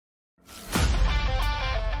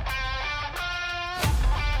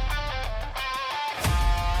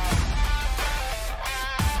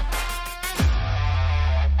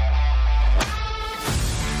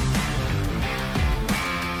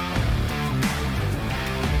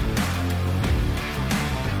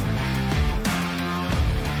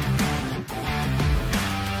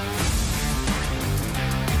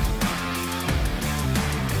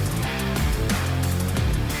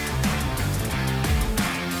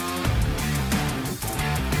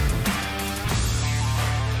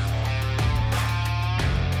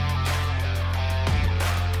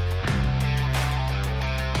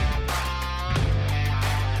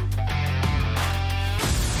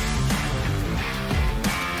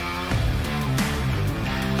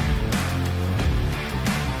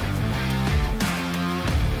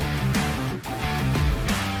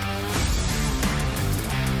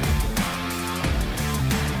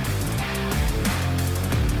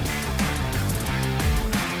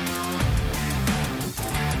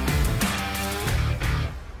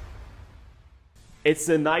It's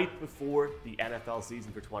the night before the NFL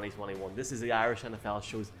season for 2021. This is the Irish NFL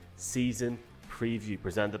Show's season preview,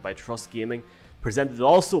 presented by Trust Gaming, presented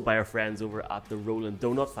also by our friends over at the Rolling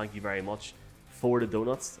Donut. Thank you very much for the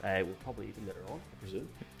donuts. We'll probably eat them later on, I presume.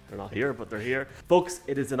 They're not here, but they're here. Folks,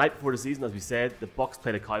 it is the night before the season, as we said. The Bucs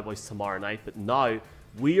play the Cowboys tomorrow night, but now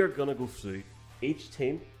we are going to go through each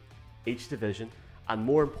team, each division, and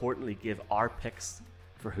more importantly, give our picks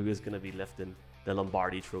for who is going to be lifting the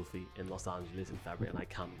Lombardi Trophy in Los Angeles in February, and I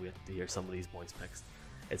can't wait to hear some of these boys' picks.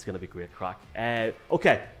 It's going to be great crack.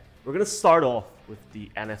 Okay, we're going to start off with the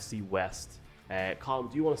NFC West. Colin,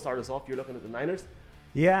 do you want to start us off? You're looking at the Niners?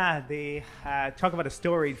 Yeah, they talk about a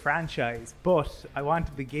storied franchise, but I want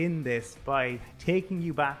to begin this by taking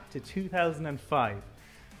you back to 2005.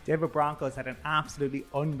 Denver Broncos had an absolutely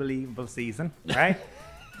unbelievable season, right?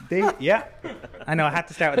 I know, I had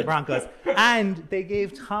to start with the Broncos. And they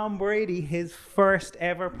gave Tom Brady his first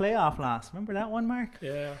ever playoff loss. Remember that one, Mark?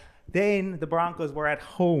 Yeah. Then the Broncos were at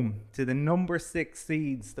home to the number 6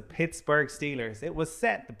 seeds, the Pittsburgh Steelers. It was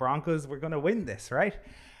set. The Broncos were going to win this, right?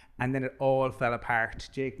 And then it all fell apart.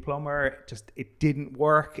 Jake Plummer, it didn't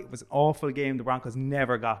work. It was an awful game. The Broncos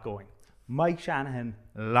never got going. Mike Shanahan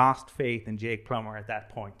lost faith in Jake Plummer at that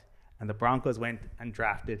point, and the Broncos went and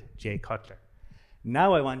drafted Jay Cutler.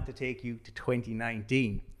 Now I want to take you to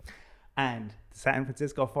 2019, and the San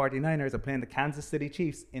Francisco 49ers are playing the Kansas City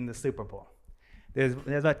Chiefs in the Super Bowl. There's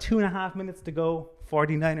about 2.5 minutes to go.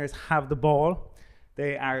 49ers have the ball.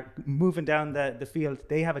 They are moving down the field.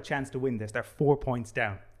 They have a chance to win this. They're 4 points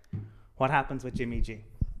down. What happens with Jimmy G?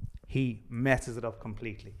 He messes it up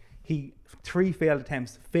completely. 3 failed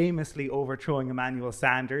attempts, famously overthrowing Emmanuel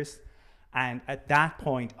Sanders. And at that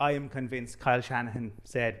point, I am convinced Kyle Shanahan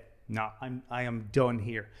said, no, I am done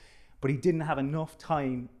here. But he didn't have enough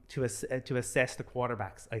time to assess the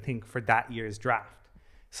quarterbacks, I think, for that year's draft.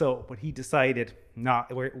 But he decided, no,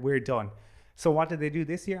 we're done. So what did they do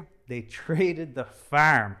this year? They traded the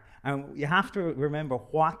farm. And you have to remember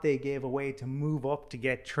what they gave away to move up to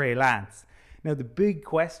get Trey Lance. Now, the big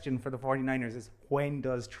question for the 49ers is, when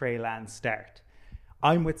does Trey Lance start?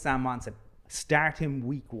 I'm with Sam Monson. Start him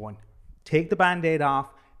week 1. Take the Band-Aid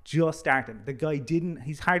off. Just start him. The guy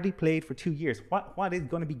he's hardly played for 2 years. What is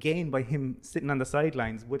going to be gained by him sitting on the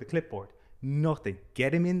sidelines with a clipboard? Nothing.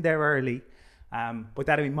 Get him in there early. But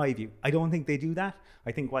that'll be my view. I don't think they do that.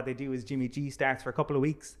 I think what they do is Jimmy G starts for a couple of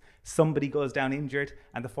weeks. Somebody goes down injured,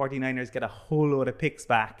 and the 49ers get a whole load of picks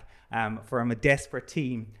back from a desperate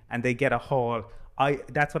team, and they get a haul.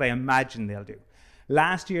 That's what I imagine they'll do.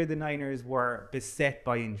 Last year, the Niners were beset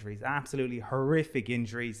by injuries, absolutely horrific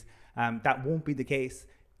injuries. That won't be the case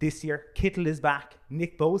this year. Kittle is back,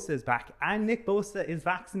 Nick Bosa is back, and Nick Bosa is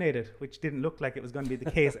vaccinated, which didn't look like it was going to be the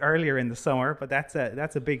case earlier in the summer, but that's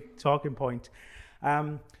a big talking point.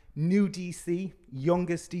 New DC,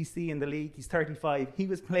 youngest DC in the league. He's 35. He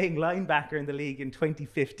was playing linebacker in the league in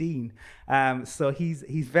 2015. So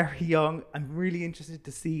he's very young. I'm really interested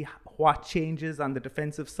to see what changes on the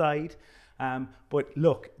defensive side. But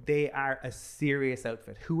look, they are a serious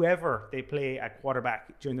outfit. Whoever they play at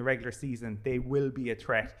quarterback during the regular season, they will be a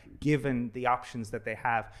threat given the options that they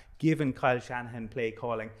have, given Kyle Shanahan play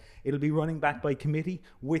calling. It'll be running back by committee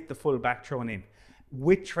with the fullback thrown in.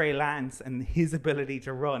 With Trey Lance and his ability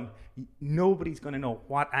to run, nobody's going to know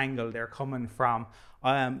what angle they're coming from.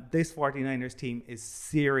 This 49ers team is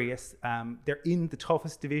serious. They're in the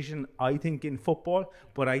toughest division, I think, in football,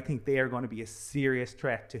 but I think they are going to be a serious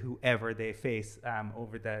threat to whoever they face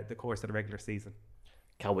over the course of the regular season.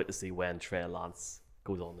 Can't wait to see when Trey Lance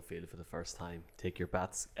goes on the field for the first time. Take your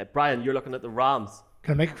bets. Brian, you're looking at the Rams.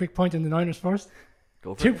 Can I make a quick point on the Niners first?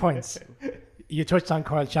 Go for 2 it. points. You touched on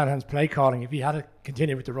Kyle Shanahan's play calling. If he had to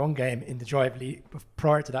continue with the run game in the drive lead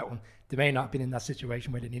prior to that one, they may not have been in that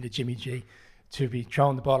situation where they needed Jimmy G to be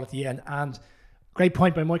throwing the ball at the end. And great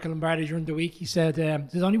point by Michael Lombardi during the week. He said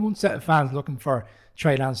there's only one set of fans looking for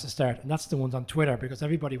Trey Lance to start, and that's the ones on Twitter, because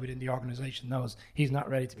everybody within the organisation knows he's not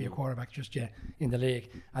ready to be a quarterback just yet in the league.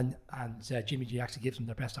 And Jimmy G actually gives him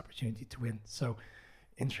their best opportunity to win. So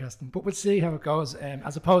interesting. But we'll see how it goes.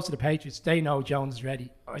 As opposed to the Patriots, they know Jones is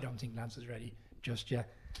ready. I don't think Lance is ready just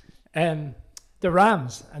yet. The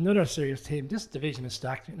Rams, another serious team. This division is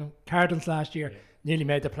stacked. Cardinals last year nearly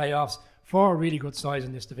made the playoffs. 4 really good sides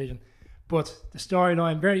in this division. But the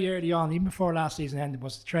storyline very early on, even before last season ended,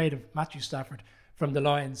 was the trade of Matthew Stafford from the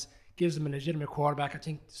Lions. Gives them a legitimate quarterback. I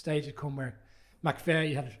think the stage had come where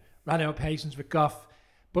McVay had ran out of patience with Goff.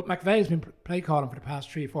 But McVay has been play calling for the past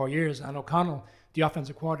 3 or 4 years, and O'Connell, the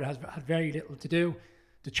offensive coordinator, has had very little to do.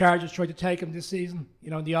 The Chargers tried to take him this season,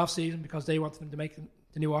 in the off-season, because they wanted him to make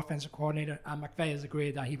the new offensive coordinator, and McVay has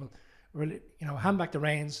agreed that he will really, hand back the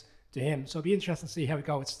reins to him. So it'll be interesting to see how we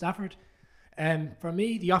go with Stafford. For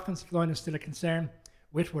me, the offensive line is still a concern.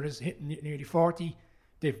 Whitworth is hitting nearly 40.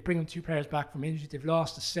 They've bringing 2 players back from injury. They've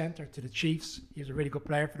lost the centre to the Chiefs. He's a really good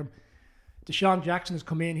player for them. Deshaun Jackson has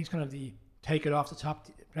come in. He's kind of the take it off the top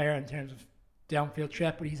player in terms of downfield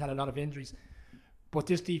threat, but he's had a lot of injuries. But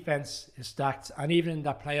this defense is stacked. And even in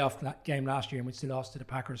that playoff game last year in which they lost to the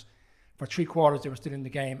Packers, for 3 quarters they were still in the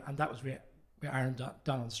game, and that was with Aaron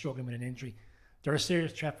Donald struggling with an injury. They're a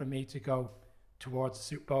serious threat for me to go towards the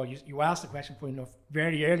Super Bowl. You asked the question, funny enough,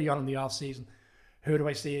 very early on in the off-season, who do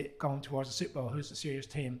I see going towards the Super Bowl? Who's the serious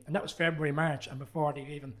team? And that was February, March, and before they've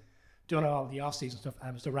even done all the off-season stuff, and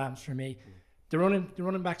it was the Rams for me. The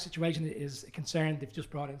running back situation is a concern. They've just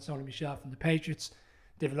brought in Sony Michel from the Patriots.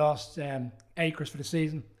 They've lost Akers for the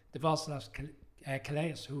season. They've also lost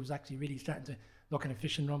Calais, who's actually really starting to look an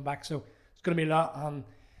efficient run back. So it's going to be a lot on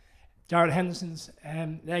Darrell Henderson's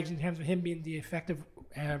legs in terms of him being the effective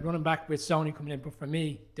running back with Sony coming in. But for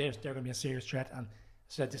me, they're going to be a serious threat. And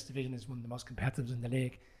so this division is one of the most competitive in the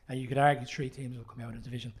league. And you could argue 3 teams will come out of the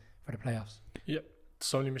division for the playoffs. Yep.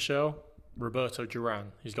 Sony Michel, Roberto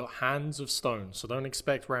Duran. He's got hands of stone. So don't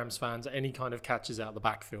expect Rams fans any kind of catches out of the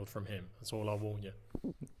backfield from him. That's all I'll warn you.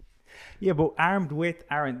 Yeah, but armed with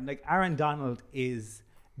Aaron Donald is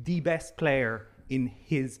the best player in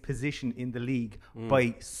his position in the league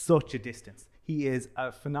by such a distance. He is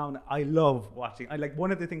a phenomenon. I love watching.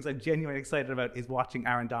 One of the things I'm genuinely excited about is watching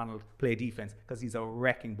Aaron Donald play defense, because he's a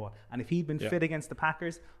wrecking ball. And if he'd been fit against the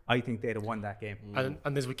Packers, I think they'd have won that game.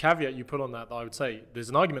 And there's a caveat you put on that I would say there's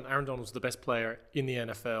an argument Aaron Donald's the best player in the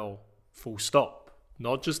NFL, full stop.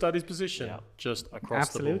 Not just at his position, just across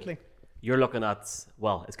the board. Absolutely. You're looking at,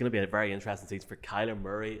 well, it's going to be a very interesting season for Kyler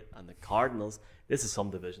Murray and the Cardinals. This is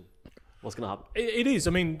some division. What's going to happen? It is.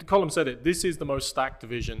 I mean, Colin said it. This is the most stacked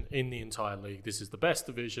division in the entire league. This is the best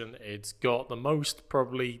division. It's got the most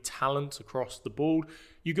probably talent across the board.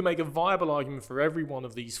 You can make a viable argument for every one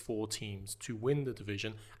of these 4 teams to win the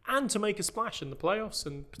division and to make a splash in the playoffs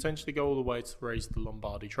and potentially go all the way to raise the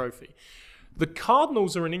Lombardi Trophy. The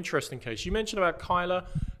Cardinals are an interesting case. You mentioned about Kyler.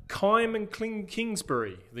 Keim and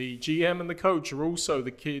Kingsbury, the GM and the coach, are also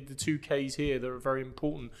the 2 Ks here that are very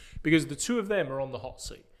important because the 2 of them are on the hot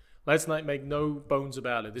seat. Let's not make no bones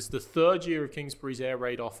about it. This is the 3rd year of Kingsbury's air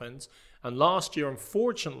raid offense. And last year,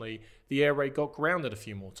 unfortunately, the air raid got grounded a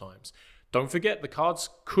few more times. Don't forget, the Cards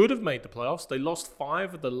could have made the playoffs. They lost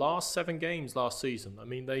 5 of the last 7 games last season. I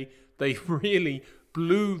mean, they really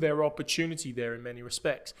blew their opportunity there in many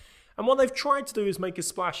respects. And what they've tried to do is make a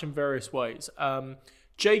splash in various ways.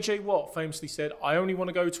 J.J. Watt famously said, I only want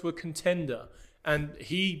to go to a contender. And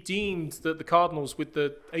he deemed that the Cardinals, with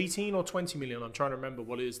the 18 or 20 million, I'm trying to remember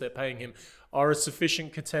what it is they're paying him, are a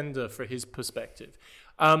sufficient contender for his perspective.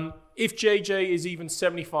 If JJ is even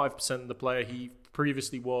 75% of the player he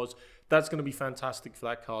previously was, that's going to be fantastic for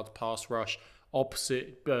that Cards pass rush.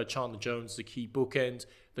 Opposite Chandler Jones, the key bookend.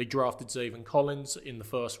 They drafted Zaven Collins in the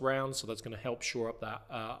first round, so that's going to help shore up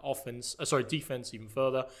that defense even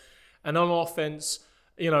further. And on offense,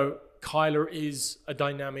 Kyler is a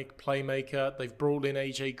dynamic playmaker. They've brought in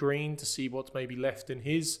AJ Green to see what's maybe left in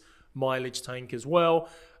his mileage tank as well.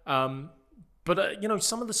 But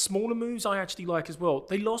some of the smaller moves I actually like as well.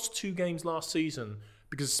 They lost 2 games last season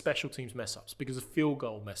because of special teams mess-ups, because of field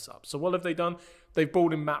goal mess-ups. So what have they done? They've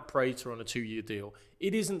brought in Matt Prater on a 2-year deal.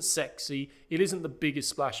 It isn't sexy. It isn't the biggest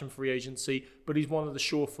splash in free agency, but he's one of the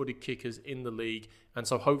sure-footed kickers in the league. And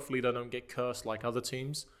so hopefully they don't get cursed like other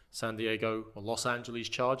teams. San Diego or Los Angeles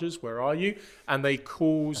Chargers, where are you? And they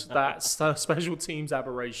cause that special teams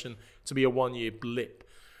aberration to be a 1-year blip.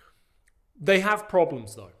 They have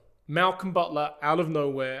problems, though. Malcolm Butler, out of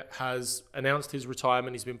nowhere, has announced his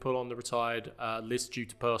retirement. He's been put on the retired list due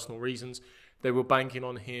to personal reasons. They were banking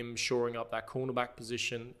on him shoring up that cornerback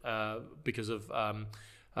position because of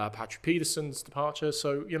Patrick Peterson's departure.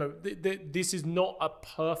 So, this is not a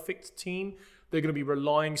perfect team. They're going to be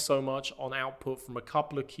relying so much on output from a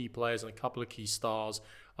couple of key players and a couple of key stars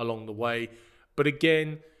along the way. But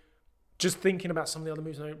again, just thinking about some of the other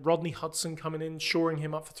moves, Rodney Hudson coming in, shoring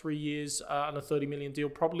him up for 3 years on a $30 million deal.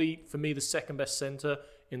 Probably, for me, the second best center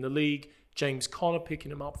in the league. James Conner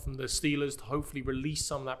picking him up from the Steelers to hopefully release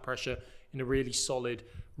some of that pressure in a really solid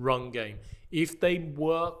run game. If they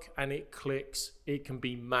work and it clicks, it can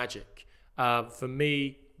be magic. For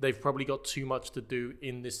me, they've probably got too much to do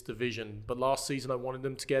in this division. But last season, I wanted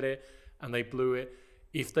them to get it, and they blew it.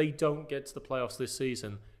 If they don't get to the playoffs this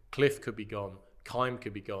season, Cliff could be gone, Keim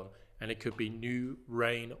could be gone, and it could be new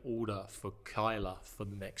reign order for Kyler for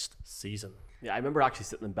the next season. Yeah, I remember actually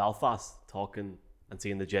sitting in Belfast talking and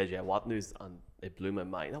seeing the J.J. Watt news, and it blew my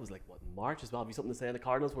mind. That was in March as well. Have you something to say on the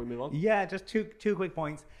Cardinals before we move on? Yeah, just two quick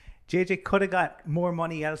points. JJ could have got more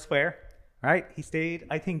money elsewhere, right? He stayed.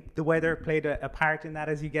 I think the weather played a part in that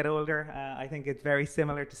as you get older. I think it's very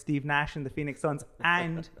similar to Steve Nash and the Phoenix Suns.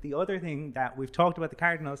 And the other thing that we've talked about the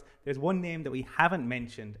Cardinals, there's one name that we haven't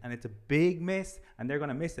mentioned, and it's a big miss, and they're going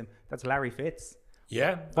to miss him. That's Larry Fitz.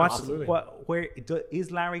 Yeah, absolutely. Where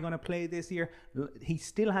is Larry going to play this year? He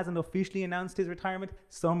still hasn't officially announced his retirement.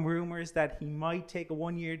 Some rumors that he might take a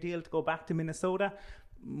 1-year deal to go back to Minnesota.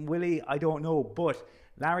 Will he? I don't know. But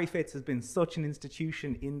Larry Fitz has been such an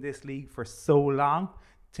institution in this league for so long.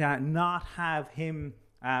 To not have him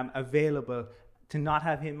available, to not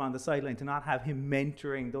have him on the sideline, to not have him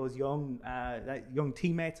mentoring those young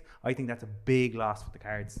teammates, I think that's a big loss for the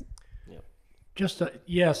Cards.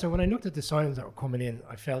 So when I looked at the signings that were coming in,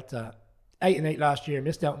 I felt that 8-8 last year,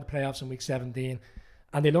 missed out in the playoffs in week 17,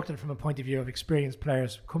 and they looked at it from a point of view of experienced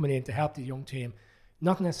players coming in to help the young team,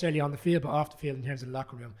 not necessarily on the field, but off the field in terms of the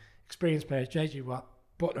locker room. Experienced players, JJ Watt,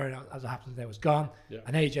 Butler, as it happens today, was gone,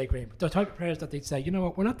 and AJ Green. But the type of players that they'd say, you know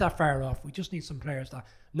what, we're not that far off. We just need some players that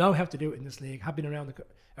know how to do it in this league, have been around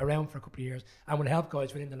for a couple of years, and will help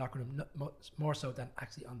guys within the locker room more so than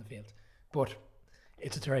actually on the field. But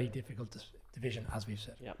it's a very difficult division, as we've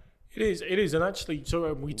said. Yeah, it is. And actually,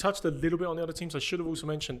 so we touched a little bit on the other teams. I should have also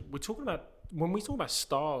mentioned, when we talk about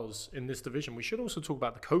stars in this division, we should also talk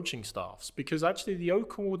about the coaching staffs, because actually the O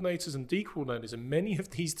coordinators and D coordinators in many of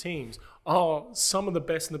these teams are some of the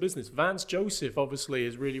best in the business. Vance Joseph obviously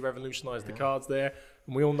has really revolutionized the Cards there,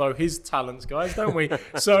 and we all know his talents, guys, don't we?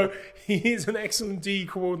 So he is an excellent D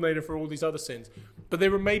coordinator for all these other sins. But there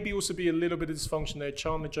would maybe also be a little bit of dysfunction there.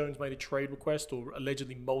 Chandler Jones made a trade request, or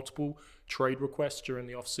allegedly multiple trade requests during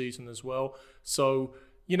the offseason as well. So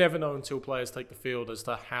you never know until players take the field as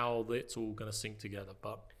to how it's all going to sync together.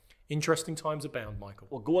 But interesting times abound, Michael.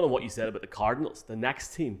 Well, going on what you said about the Cardinals, the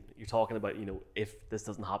next team you're talking about, if this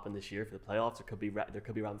doesn't happen this year for the playoffs, there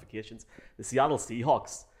could be ramifications. The Seattle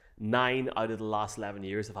Seahawks, 9 out of the last 11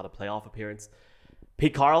 years have had a playoff appearance.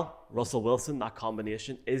 Pete Carroll, Russell Wilson, that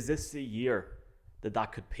combination, is this the year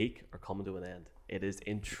that could peak or come to an end? It is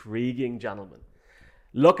intriguing, gentlemen.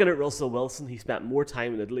 Looking at Russell Wilson, he spent more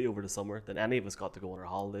time in Italy over the summer than any of us got to go on our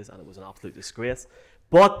holidays, and it was an absolute disgrace.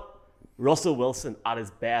 But Russell Wilson, at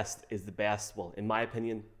his best, is the best, well, in my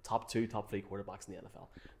opinion, top 2, top 3 quarterbacks in the NFL.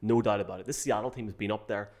 No doubt about it. This Seattle team has been up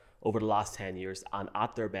there over the last 10 years, and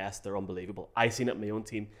at their best, they're unbelievable. I've seen it in my own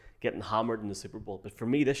team getting hammered in the Super Bowl. But for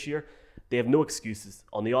me this year, they have no excuses.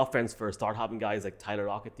 On the offense, for a start, having guys like Tyler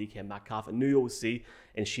Lockett, DK Metcalf, a new OC,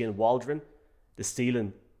 and Shane Waldron, the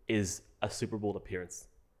ceiling is a Super Bowl appearance.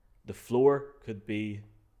 The floor could be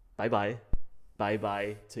bye-bye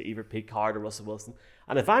to either Pete Carroll or Russell Wilson.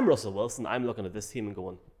 And if I'm Russell Wilson, I'm looking at this team and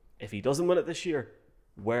going, if he doesn't win it this year,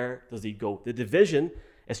 where does he go? The division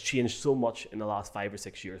has changed so much in the last 5 or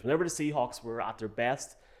 6 years. Whenever the Seahawks were at their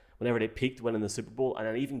best, whenever they peaked winning the Super Bowl, and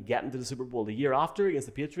then even getting to the Super Bowl the year after against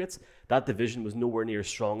the Patriots, that division was nowhere near as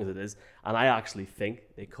strong as it is. And I actually think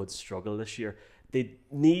they could struggle this year. They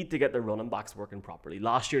need to get their running backs working properly.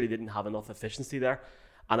 Last year, they didn't have enough efficiency there.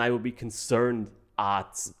 And I would be concerned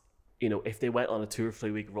at, if they went on a 2 or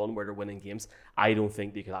 3 week run where they're winning games, I don't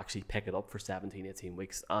think they could actually pick it up for 17, 18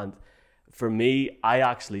 weeks. And for me, I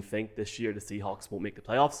actually think this year the Seahawks won't make the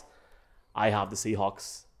playoffs. I have the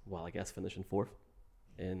Seahawks, finishing 4th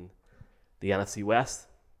in the NFC West.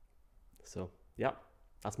 So, yeah,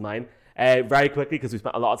 that's mine. Very quickly, because we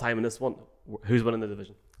spent a lot of time in this one, who's winning the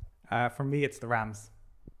division? For me, it's the Rams.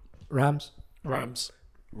 Rams,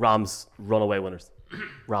 runaway winners.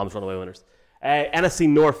 NFC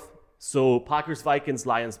North. So Packers, Vikings,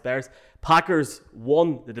 Lions, Bears. Packers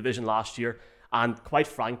won the division last year, and quite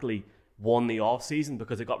frankly, won the offseason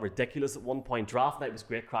because it got ridiculous at one point. Draft night was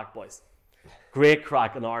great crack, boys. Great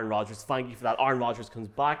crack on Aaron Rodgers. Thank you for that. Aaron Rodgers comes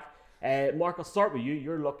back. Mark, I'll start with you.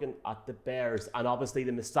 You're looking at the Bears, and obviously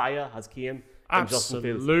the Messiah has came.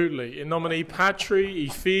 Absolutely. In nomine Patri,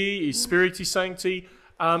 Ifi, Spiriti Sancti.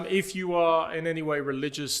 If you are in any way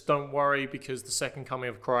religious, don't worry, because the second coming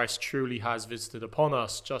of Christ truly has visited upon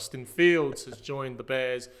us. Justin Fields has joined the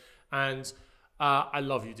Bears, and I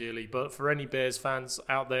love you dearly, but for any Bears fans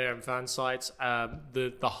out there and fan sites,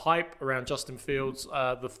 the hype around Justin Fields,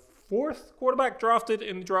 the 4th quarterback drafted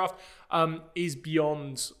in the draft, is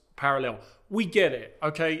beyond parallel. We get it,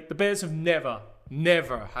 okay? The Bears have never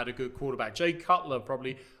had a good quarterback. Jay Cutler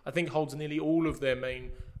probably, I think, holds nearly all of their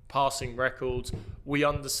main passing records. We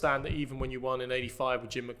understand that even when you won in 85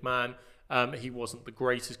 with Jim McMahon, he wasn't the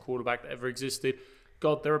greatest quarterback that ever existed.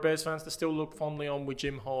 God, there are Bears fans that still look fondly on with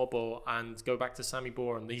Jim Harbaugh and go back to Sammy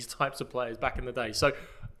Bohr and these types of players back in the day. So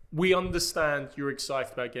we understand you're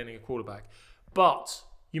excited about getting a quarterback. But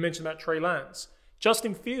you mentioned about Trey Lance.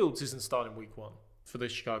 Justin Fields isn't starting week 1. for the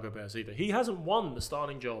Chicago Bears either. He hasn't won the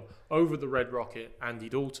starting job over the Red Rocket, Andy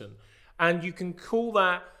Dalton. And you can call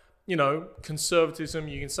that, conservatism.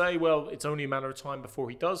 You can say, well, it's only a matter of time before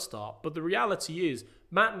he does start. But the reality is,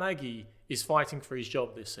 Matt Nagy is fighting for his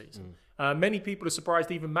job this season. Many people are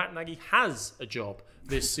surprised even Matt Nagy has a job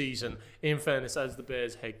this season, in fairness, as the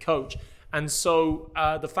Bears head coach. And so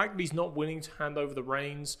the fact that he's not willing to hand over the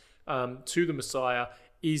reins to the Messiah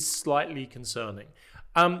is slightly concerning.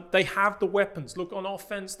 They have the weapons. Look, on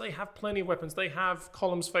offense, they have plenty of weapons. They have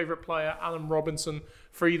Colum's favorite player, Allen Robinson,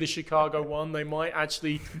 free the Chicago one. They might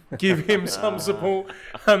actually give him some support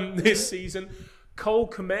this season. Cole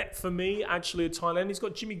Kmet, for me, actually, at tight end. He's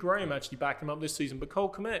got Jimmy Graham actually backing him up this season. But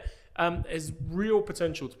Cole Kmet has real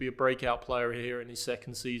potential to be a breakout player here in his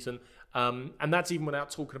second season. And that's even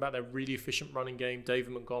without talking about their really efficient running game,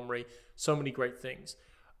 David Montgomery, so many great things.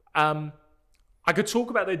 I could talk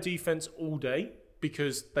about their defense all day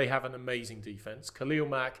because they have an amazing defense. Khalil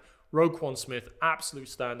Mack, Roquan Smith, absolute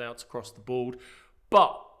standouts across the board.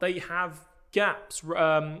 But they have gaps.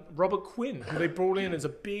 Robert Quinn, who they brought in as a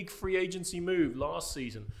big free agency move last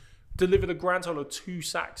season, delivered a grand total of 2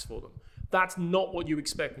 sacks for them. That's not what you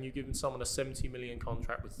expect when you're giving someone a $70 million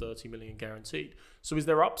contract with $30 million guaranteed. So is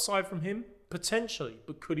there upside from him? Potentially,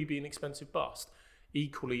 but could he be an expensive bust?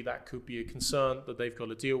 Equally, that could be a concern that they've got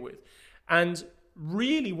to deal with. And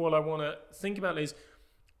really what I want to think about is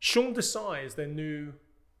Sean Desai is their new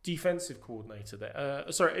defensive coordinator there.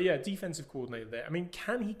 Defensive coordinator there. I mean,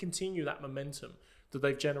 can he continue that momentum that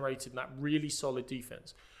they've generated in that really solid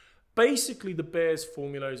defense? Basically, the Bears'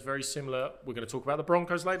 formula is very similar. We're going to talk about the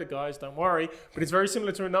Broncos later, guys, don't worry. But it's very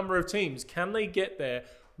similar to a number of teams. Can they get there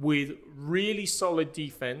with really solid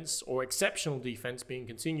defense or exceptional defense being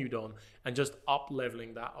continued on and just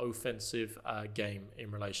up-leveling that offensive game in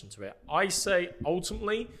relation to it? I say,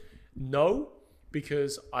 ultimately, no,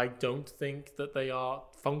 because I don't think that they are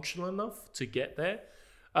functional enough to get there.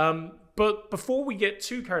 But before we get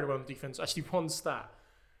too carried away on defense, actually one stat.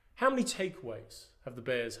 How many takeaways have the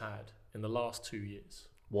Bears had in the last 2 years?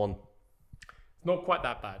 1. Not quite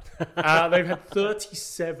that bad. They've had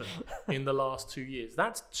 37 in the last 2 years.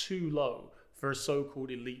 That's too low for a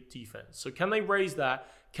so-called elite defense. So can they raise that?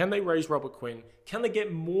 Can they raise Robert Quinn? Can they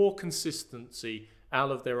get more consistency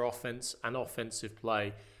out of their offense and offensive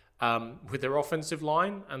play? With their offensive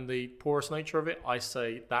line and the porous nature of it, I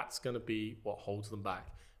say that's going to be what holds them back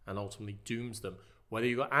and ultimately dooms them. Whether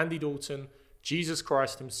you've got Andy Dalton, Jesus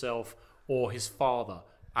Christ himself, or his father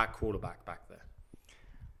at quarterback back there.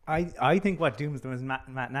 I think what dooms them is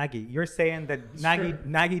Matt Nagy. You're saying that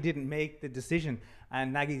Nagy didn't make the decision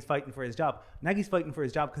and Nagy's fighting for his job. Nagy's fighting for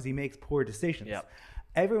his job because he makes poor decisions. Yeah.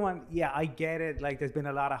 Everyone, I get it. Like, there's been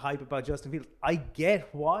a lot of hype about Justin Fields. I get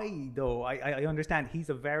why, though. I understand he's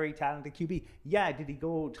a very talented QB. Yeah, did he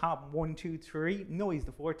go top 1, 2, 3? No, he's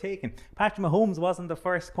the 4th taken. Patrick Mahomes wasn't the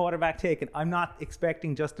first quarterback taken. I'm not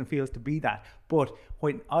expecting Justin Fields to be that. But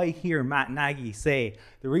when I hear Matt Nagy say,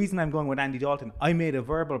 the reason I'm going with Andy Dalton, I made a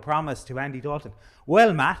verbal promise to Andy Dalton.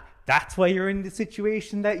 Well, Matt, that's why you're in the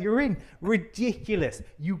situation that you're in. Ridiculous.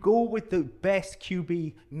 You go with the best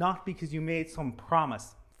QB, not because you made some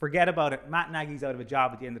promise. Forget about it. Matt Nagy's out of a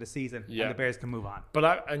job at the end of the season, and the Bears can move on.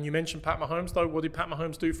 And you mentioned Pat Mahomes, though. What did Pat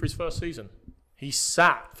Mahomes do for his first season? He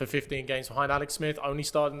sat for 15 games behind Alex Smith, only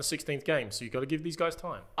started in the 16th game. So you've got to give these guys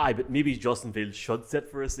time. But maybe Justin Fields should sit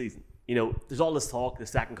for a season. There's all this talk, the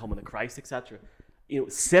second coming of Christ, etc.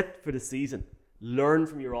 Sit for the season. Learn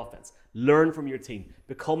from your offense. Learn from your team.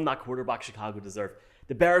 Become that quarterback Chicago deserve.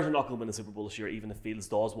 The Bears are not going to win a Super Bowl this year, even if Fields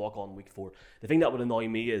does walk on week 4. The thing that would annoy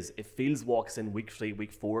me is if Fields walks in week 3,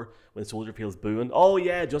 week 4, when Soldier Field's booing, oh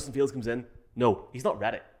yeah, Justin Fields comes in. No, he's not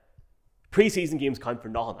ready. Preseason games count for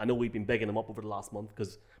nothing. I know we've been bigging him up over the last month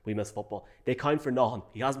because we miss football. They count for nothing.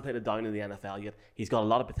 He hasn't played it down in the NFL yet. He's got a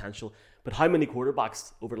lot of potential. But how many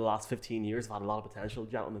quarterbacks over the last 15 years have had a lot of potential,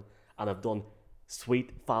 gentlemen, and have done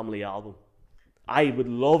sweet family album? I would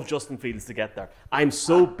love Justin Fields to get there. I'm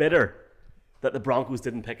so bitter that the Broncos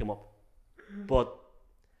didn't pick him up. But,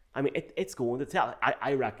 I mean, it's going to tell.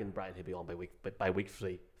 I reckon Brian he'll be on by week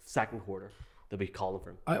 3, second quarter. They'll be calling for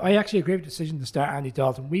him. I actually agree with the decision to start Andy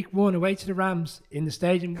Dalton. Week 1, away to the Rams in the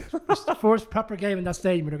stadium. It's the first proper game in that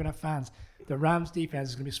stadium where they're going to have fans. The Rams defense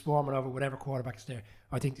is going to be swarming over whatever quarterback is there.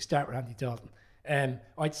 I think they start with Andy Dalton.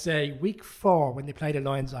 I'd say week 4, when they play the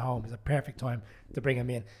Lions at home, is a perfect time to bring him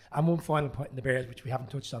in. And one final point in the Bears, which we haven't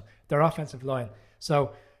touched on, their offensive line.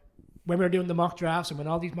 So when we were doing the mock drafts and when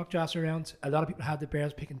all these mock drafts are around, a lot of people had the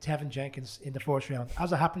Bears picking Tevin Jenkins in the 4th round.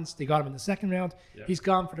 As it happens, they got him in the 2nd round. Yeah. He's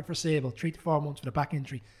gone for the foreseeable, 3 to 4 months with a back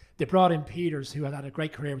injury. They brought in Peters, who had a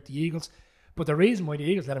great career with the Eagles. But the reason why the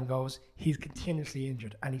Eagles let him go is he's continuously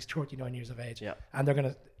injured and he's 39 years of age. Yeah. And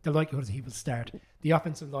the likelihood is he will start. The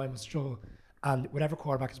offensive line will struggle, and whatever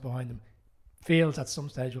quarterback is behind him, Fields at some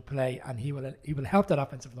stage will play, and he will help that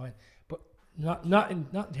offensive line, but not in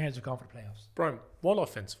terms of going for the playoffs. Brian, what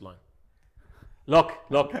offensive line? Look,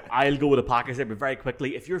 I'll go with the Packers here, but very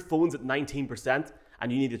quickly. If your phone's at 19%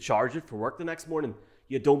 and you need to charge it for work the next morning,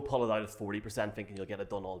 you don't pull it out at 40% thinking you'll get it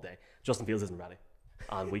done all day. Justin Fields isn't ready.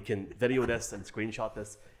 And we can video this and screenshot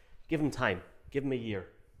this. Give him time. Give him a year.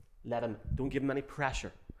 Don't give him any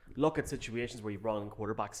pressure. Look at situations where you've brought in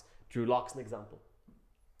quarterbacks. Drew Lock's an example.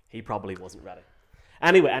 He probably wasn't ready.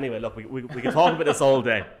 Anyway, look, we can talk about this all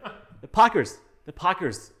day. The Packers,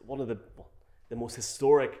 one of the most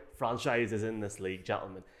historic franchises in this league,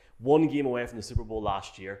 gentlemen. One game away from the Super Bowl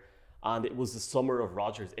last year, and it was the summer of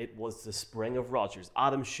Rodgers. It was the spring of Rodgers.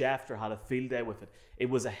 Adam Schefter had a field day with it. It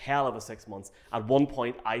was a hell of a 6 months. At one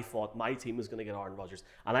point, I thought my team was going to get Aaron Rodgers,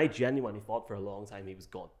 and I genuinely thought for a long time he was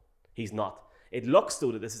gone. He's not. It looks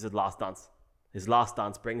though that this is his last dance. His last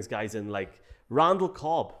dance brings guys in like Randall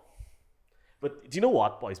Cobb. But do you know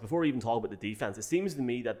what, boys? Before we even talk about the defense, it seems to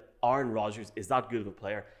me that Aaron Rodgers is that good of a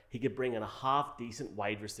player. He could bring in a half-decent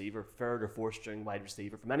wide receiver, third or fourth-string wide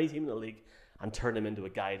receiver from any team in the league, and turn him into a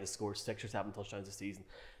guy that scores 6 or 7 touchdowns a season.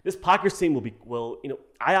 This Packers team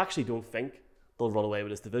I actually don't think they'll run away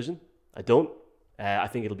with this division. I don't. I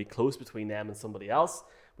think it'll be close between them and somebody else,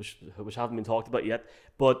 which haven't been talked about yet.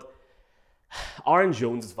 But Aaron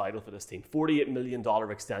Jones is vital for this team. $48 million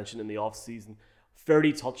extension in the offseason.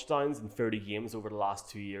 30 touchdowns in 30 games over the last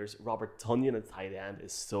 2 years. Robert Tonyan at tight end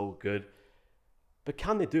is so good. But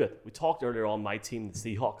can they do it? We talked earlier on, my team, the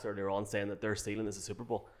Seahawks, earlier on, saying that their ceiling is a Super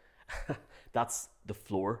Bowl. That's the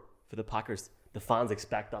floor for the Packers. The fans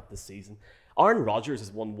expect that this season. Aaron Rodgers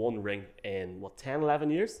has won 1 ring in, 10,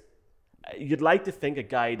 11 years? You'd like to think a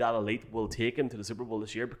guy that elite will take him to the Super Bowl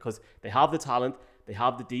this year because they have the talent, they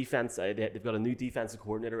have the defense, they've got a new defensive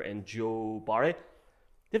coordinator in Joe Barry.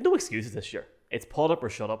 They have no excuses this year. It's put up or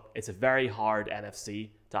shut up. It's a very hard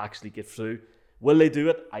NFC to actually get through. Will they do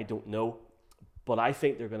it? I don't know. But I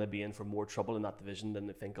think they're going to be in for more trouble in that division than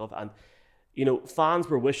they think of. And, fans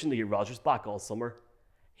were wishing to get Rodgers back all summer.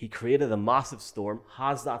 He created a massive storm.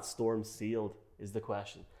 Has that storm sealed is the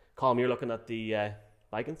question. Colm, you're looking at the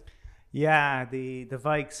Vikings? Yeah, the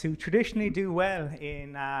Vikes, who traditionally do well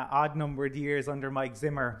in odd-numbered years under Mike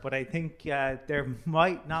Zimmer, but I think there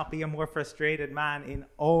might not be a more frustrated man in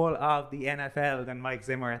all of the NFL than Mike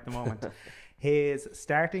Zimmer at the moment. His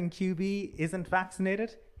starting QB isn't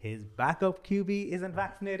vaccinated, his backup QB isn't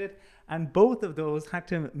vaccinated, and both of those had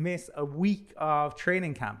to miss a week of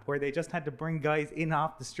training camp where they just had to bring guys in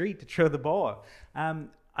off the street to throw the ball.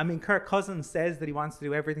 Kirk Cousins says that he wants to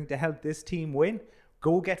do everything to help this team win.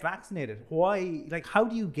 Go get vaccinated. Why? How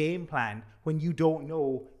do you game plan when you don't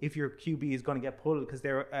know if your QB is going to get pulled because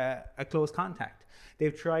they're a close contact?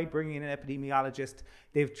 They've tried bringing in an epidemiologist.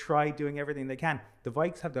 They've tried doing everything they can. The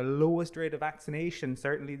Vikes have the lowest rate of vaccination,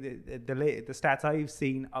 certainly the stats I've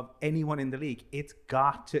seen, of anyone in the league. It's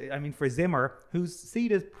got to, for Zimmer, whose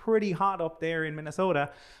seat is pretty hot up there in Minnesota,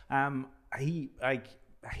 he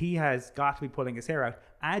has got to be pulling his hair out.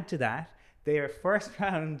 Add to that, their first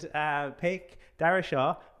round pick,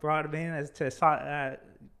 Darashaw, brought him in to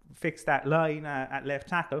fix that line at left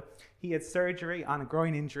tackle. He had surgery on a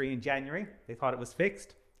groin injury in January. They thought it was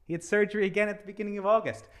fixed. He had surgery again at the beginning of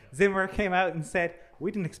August. Zimmer came out and said, we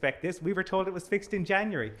didn't expect this. We were told it was fixed in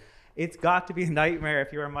January. It's got to be a nightmare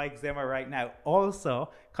if you're Mike Zimmer right now. Also,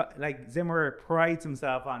 Zimmer prides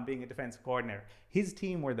himself on being a defensive coordinator. His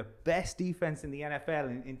team were the best defense in the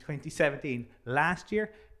NFL in 2017. Last year,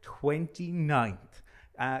 29th.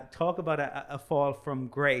 Talk about a fall from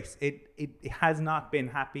grace. It has not been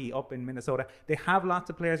happy up in Minnesota. They have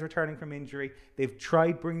lots of players returning from injury. They've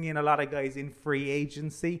tried bringing in a lot of guys in free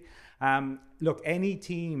agency. Look, any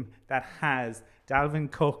team that has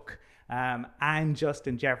Dalvin Cook and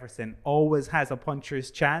Justin Jefferson always has a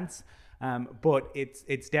puncher's chance. But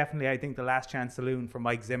it's definitely, I think, the last chance saloon for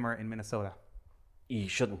Mike Zimmer in Minnesota. You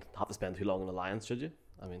shouldn't have to spend too long in the Lions, should you?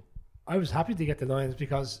 I was happy to get the Lions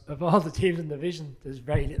because of all the teams in the division, there's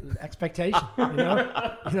very little expectation.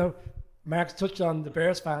 Mark's touched on the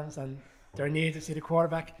Bears fans and their need to see the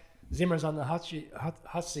quarterback. Zimmer's on the hot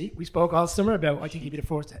seat. We spoke all summer about, I think he'd be the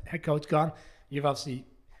first head coach gone. You've obviously,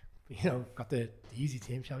 got the easy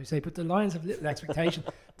team, shall we say, but the Lions have little expectation.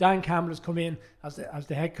 Dan Campbell has come in as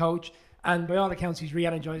the head coach, and by all accounts, he's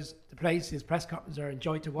re-energized the place. His press conferences are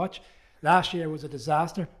enjoyed to watch. Last year was a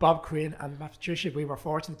disaster. Bob Quinn and Matt Patricia, we were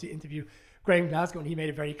fortunate to interview Graham Glasgow, and he made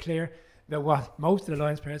it very clear about what most of the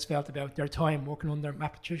Lions players felt about their time working under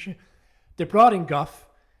Matt Patricia. They brought in Goff.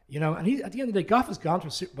 You know, and he, at the end of the day, Goff has gone to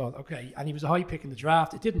a Super Bowl, okay, and he was a high pick in the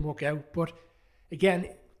draft. It didn't work out, but again,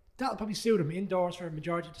 that'll probably suit him indoors for a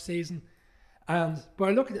majority of the season. But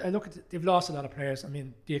I look at they've lost a lot of players. I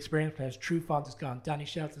mean, the experienced players. Trufant has gone. Danny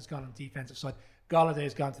Shelton's gone on the defensive side. Golladay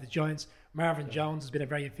has gone to the Giants. Marvin Jones has been a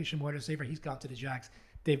very efficient wide receiver. He's gone to the Jags.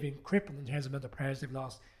 They've been crippled in terms of other players they've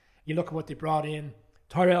lost. You look at what they brought in: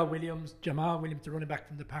 Tyrell Williams, Jamal Williams, the running back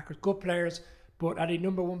from the Packers. Good players, but are they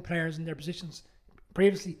number one players in their positions?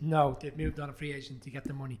 Previously, no. They've moved on a free agent to get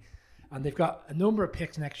the money, and they've got a number of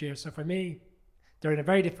picks next year. So for me, they're in a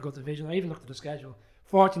very difficult division. I even looked at the schedule: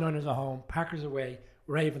 49ers at home, Packers away,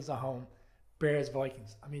 Ravens at home, Bears,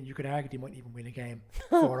 Vikings. I mean, you could argue they might even win a game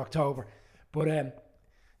for October, but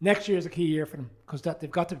next year is a key year for them because they've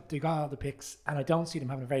got all the picks, and I don't see them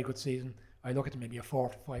having a very good season. I look at them maybe a 4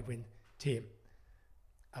 to 5 win team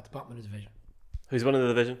at the bottom of the division. Who's winning the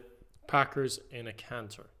division? Packers in a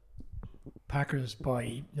canter. Packers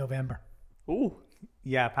by November. Ooh.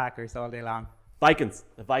 Yeah, Packers all day long. Vikings.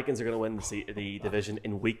 The Vikings are going to win the division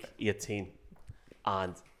in week 18.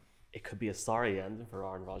 And it could be a sorry ending for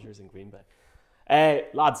Aaron Rodgers in Green Bay.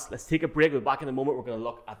 Lads, let's take a break. We'll be back in a moment. We're going to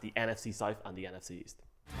look at the NFC South and the NFC East.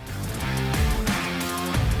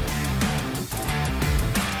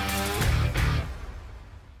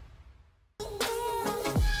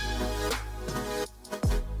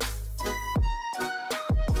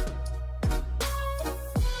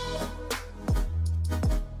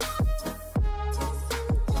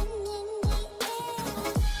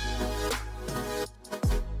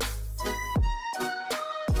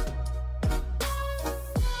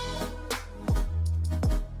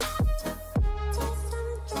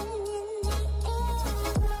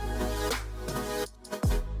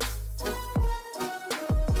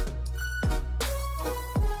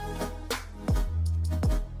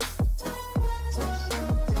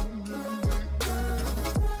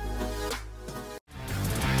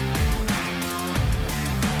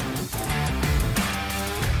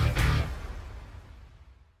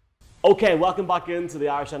 Okay, welcome back into the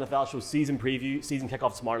Irish NFL Show season preview. Season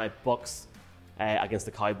kickoff tomorrow night. Bucks against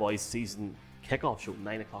the Cowboys. Season kickoff show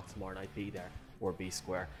 9 o'clock tomorrow night. Be there or be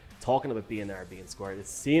square. Talking about being there, being square. The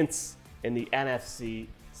Saints in the NFC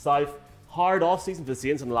South. Hard off season for the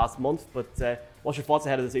Saints in the last month. But what's your thoughts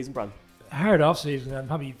ahead of the season, Brand? Hard off season and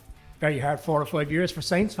probably very hard 4 or 5 years for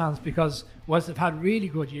Saints fans because whilst they've had really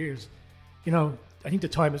good years, you know, I think the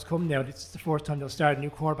time has come now. It's the first time they'll start a new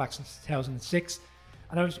quarterback since 2006.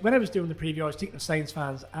 And when I was doing the preview, I was thinking of Saints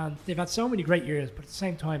fans, and they've had so many great years, but at the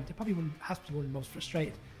same time, they probably has to be one of the most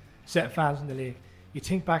frustrated set of fans in the league. You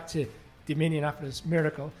think back to the Minneapolis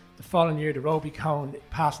Miracle, the following year, the Roby Cohn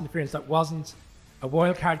pass interference that wasn't a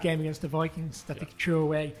wild card game against the Vikings that they threw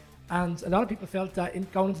away. And a lot of people felt that in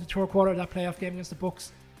going into the third quarter of that playoff game against the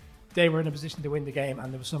Bucks, they were in a position to win the game,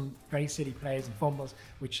 and there were some very silly plays and fumbles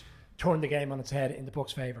which turned the game on its head in the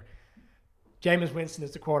Bucks' favour. Jameis Winston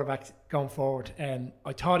is the quarterback going forward.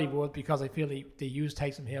 I thought he would because I feel they used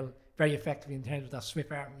Taysom Hill very effectively in terms of that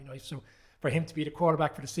swift arm. You know, so for him to be the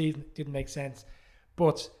quarterback for the season didn't make sense.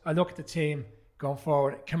 But I look at the team going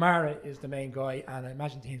forward. Kamara is the main guy, and I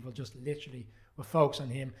imagine teams will just literally will focus on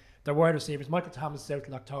him. Their wide receivers, Michael Thomas is out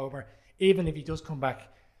till October. Even if he does come back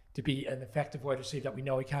to be an effective wide receiver that we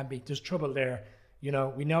know he can be, there's trouble there. You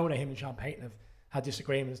know, we know that him and Sean Payton have had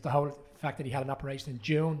disagreements. The whole fact that he had an operation in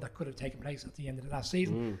June that could have taken place at the end of the last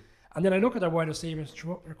season. And then I look at their wide receivers.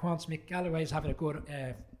 Raquan Smith Galloway is having a good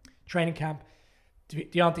training camp.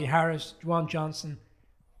 Deontay Harris, Juwan Johnson,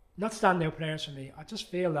 not standout players for me. I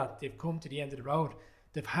just feel that they've come to the end of the road.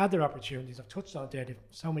 They've had their opportunities. I've touched on it there. They've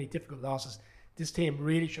so many difficult losses. This team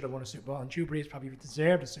really should have won a Super Bowl, and Drew Brees probably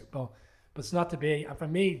deserved a Super Bowl, but it's not to be. And for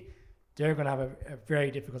me, they're going to have a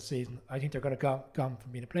very difficult season. I think they're going to go from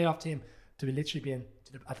being a playoff team to be literally being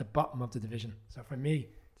at the bottom of the division. So for me,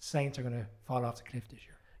 the Saints are going to fall off the cliff this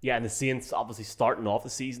year. Yeah, and the Saints obviously starting off the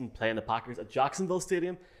season playing the Packers at Jacksonville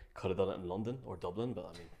Stadium. Could have done it in London or Dublin, but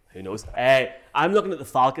I mean, who knows? I'm looking at the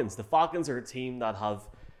Falcons. The Falcons are a team that have,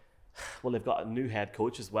 well, they've got a new head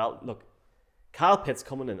coach as well. Look, Kyle Pitts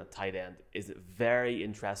coming in at tight end is a very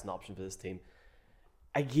interesting option for this team.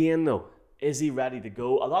 Again, though, is he ready to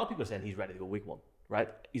go? A lot of people are saying he's ready to go week 1, right?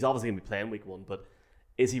 He's obviously going to be playing week 1, but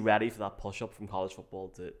is he ready for that push-up from college football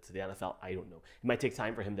to the NFL? I don't know. It might take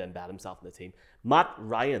time for him to embed himself in the team. Matt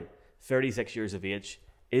Ryan, 36 years of age.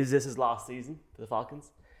 Is this his last season for the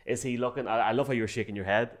Falcons? Is he looking... I love how you're shaking your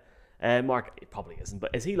head, Mark. It probably isn't,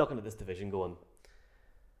 but is he looking at this division going,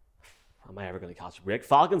 am I ever going to catch a break?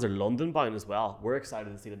 Falcons are London-bound as well. We're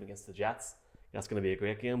excited to see them against the Jets. That's going to be a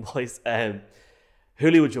great game, boys.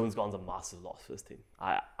 Julio Jones gone's a massive loss for this team.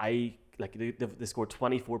 I they scored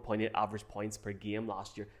 24.8 average points per game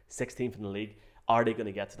last year, 16th in the league. Are they going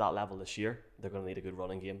to get to that level this year? They're going to need a good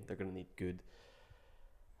running game. They're going to need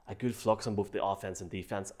a good flux on both the offense and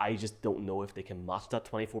defense. I just don't know if they can match that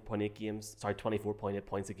 24.8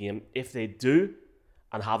 points a game. If they do,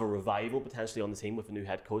 and have a revival potentially on the team with a new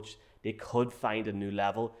head coach, they could find a new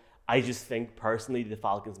level. I just think personally the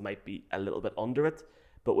Falcons might be a little bit under it,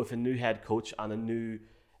 but with a new head coach and a new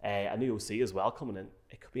OC as well coming in,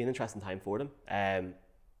 it could be an interesting time for them.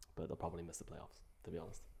 But they'll probably miss the playoffs, to be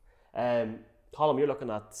honest. Colm, you're looking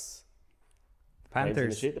at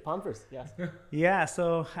Panthers. The Panthers, yes. Yeah,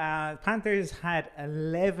 so Panthers had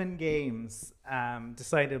 11 games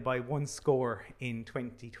decided by one score in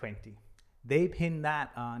 2020. They pinned that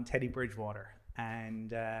on Teddy Bridgewater, and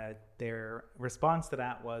their response to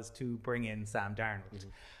that was to bring in Sam Darnold.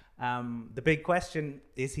 The big question,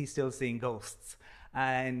 is he still seeing ghosts?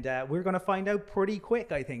 And we're going to find out pretty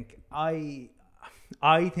quick, I think. I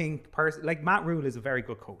think Matt Rule is a very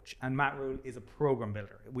good coach, and Matt Rule is a program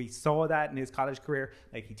builder. We saw that in his college career.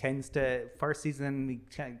 Like, he tends to, first season he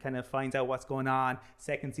kind of finds out what's going on,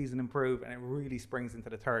 second season improve, and it really springs into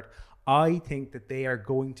the third. I think that they are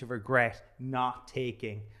going to regret not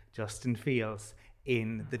taking Justin Fields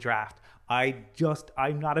in the draft. I'm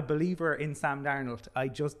not a believer in Sam Darnold. I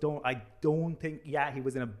don't think, he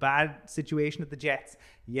was in a bad situation at the Jets.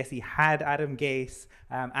 Yes, he had Adam Gase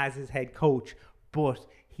as his head coach, but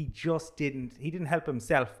he didn't help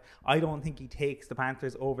himself. I don't think he takes the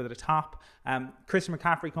Panthers over the top. Christian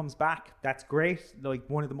McCaffrey comes back. That's great. Like,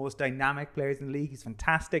 one of the most dynamic players in the league. He's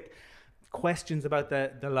fantastic. Questions about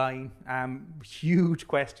the line, huge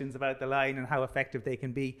questions about the line and how effective they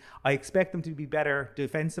can be. I expect them to be better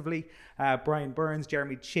defensively. Brian Burns,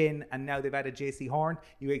 Jeremy Chin, and now they've added JC Horn.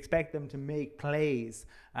 You expect them to make plays,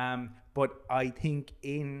 but I think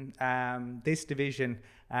in this division,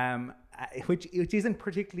 which isn't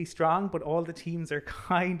particularly strong, but all the teams are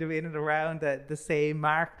kind of in and around the same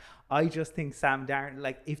mark. I just think Sam Darnold,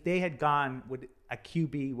 like, if they had gone with a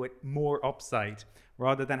QB with more upside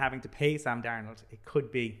rather than having to pay Sam Darnold, it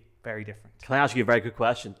could be very different. Can I ask you a very good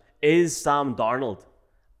question? Is Sam Darnold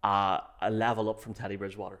a level up from Teddy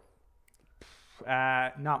Bridgewater?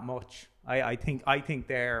 Not much. I think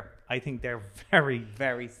they're very,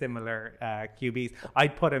 very similar QBs.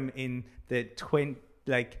 I'd put him in the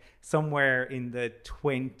somewhere in the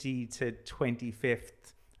 20 to 25th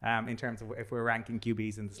in terms of if we're ranking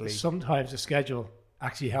QBs in this league. Sometimes the schedule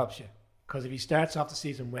actually helps you, because if he starts off the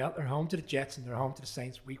season well, they're home to the Jets and they're home to the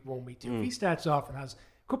Saints week 1, week 2. If he starts off and has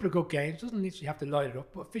a couple of good games, doesn't literally have to light it up,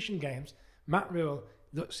 but efficient games, Matt Rule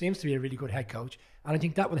seems to be a really good head coach, and I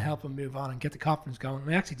think that will help him move on and get the confidence going.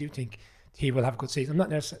 And I actually do think he will have a good season. I'm not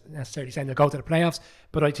necessarily saying they'll go to the playoffs,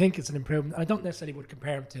 but I think it's an improvement. I don't necessarily would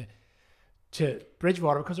compare him to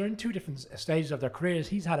Bridgewater, because they're in two different stages of their careers.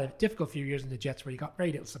 He's had a difficult few years in the Jets where he got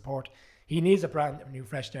very little support. He needs a brand new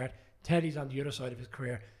fresh start. Teddy's on the other side of his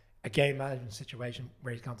career, a game management situation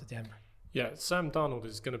where he's gone to Denver. Yeah, Sam Darnold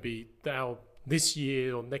is going to be now this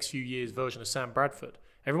year or next few years version of Sam Bradford.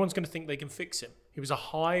 Everyone's going to think they can fix him. He was a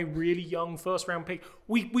high, really young first-round pick.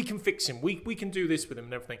 We can fix him. We can do this with him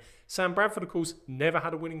and everything. Sam Bradford, of course, never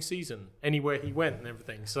had a winning season anywhere he went and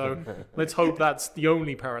everything. So let's hope that's the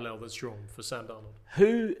only parallel that's drawn for Sam Darnold.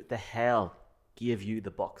 Who the hell gave you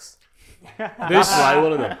the Bucs? That's what I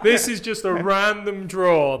want to know. This is just a random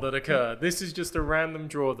draw that occurred.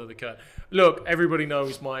 Look, everybody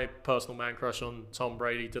knows my personal man crush on Tom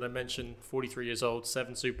Brady. Did I mention 43 years old,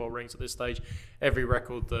 7 Super Bowl rings at this stage, every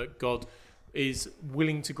record that God is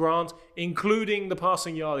willing to grant, including the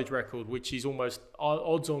passing yardage record, which he's almost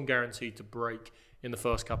odds-on guaranteed to break in the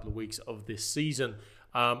first couple of weeks of this season.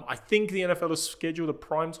 I think the NFL has scheduled a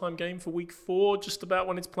primetime game for week 4, just about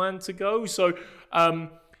when it's planned to go. So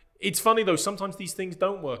it's funny, though, sometimes these things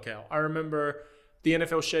don't work out. I remember the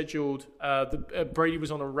NFL scheduled, Brady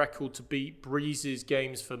was on a record to beat Breeze's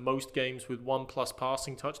games for most games with 1+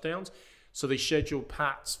 passing touchdowns. So they scheduled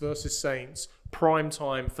Pats versus Saints prime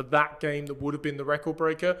time for that game that would have been the record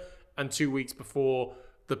breaker. And 2 weeks before,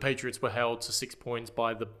 the Patriots were held to 6 points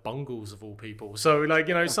by the Bungles of all people. So,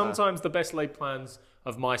 sometimes the best laid plans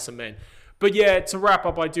of mice and men. But yeah, to wrap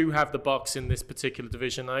up, I do have the Bucs in this particular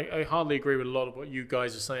division. I hardly agree with a lot of what you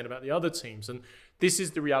guys are saying about the other teams. And this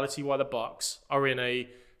is the reality why the Bucs are in a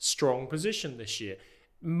strong position this year.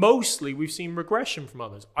 Mostly, we've seen regression from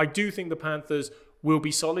others. I do think the Panthers will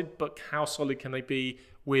be solid, but how solid can they be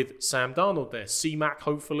with Sam Darnold there? C-Mac,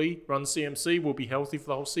 hopefully, run CMC, will be healthy for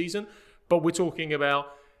the whole season. But we're talking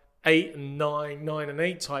about 8-9,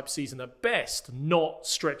 9-8 type season at best, not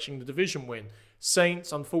stretching the division win.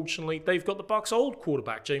 Saints, unfortunately, they've got the Bucs' old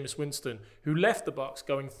quarterback, Jameis Winston, who left the Bucs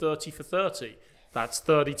going 30 for 30. That's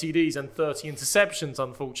 30 TDs and 30 interceptions,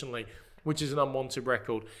 unfortunately, which is an unwanted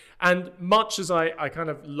record. And much as I kind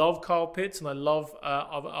of love Kyle Pitts and I love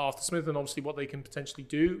Arthur Smith and obviously what they can potentially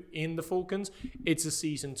do in the Falcons, it's a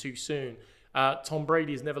season too soon. Tom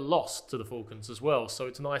Brady has never lost to the Falcons as well, so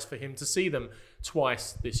it's nice for him to see them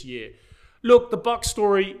twice this year. Look, the Bucs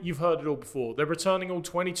story, you've heard it all before. They're returning all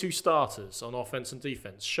 22 starters on offense and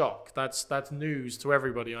defense. Shock. That's news to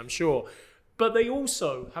everybody, I'm sure. But they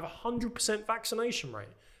also have a 100% vaccination rate.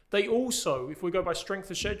 They also, if we go by strength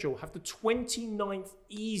of schedule, have the 29th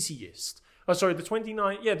easiest. The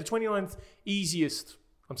 29th easiest.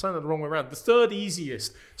 I'm saying that the wrong way around. The third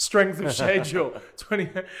easiest strength of schedule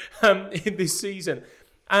in this season.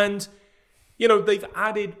 And, they've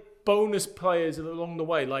added bonus players along the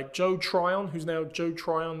way, like Joe Tryon, who's now Joe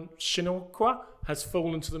Tryon Shinokwa, has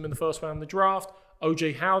fallen to them in the first round of the draft.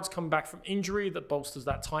 OJ Howard's come back from injury that bolsters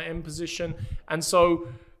that tight end position. And so,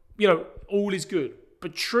 all is good.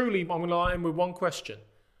 But truly, I'm going to end with one question.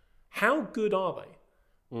 How good are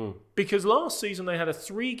they? Because last season they had a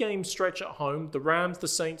 3-game stretch at home. The Rams, the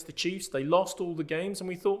Saints, the Chiefs, they lost all the games. And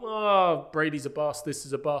we thought, Brady's a bust, this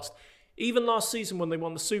is a bust. Even last season when they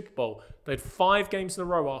won the Super Bowl, they had 5 games in a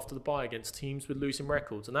row after the bye against teams with losing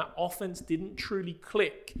records. And that offense didn't truly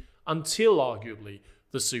click until arguably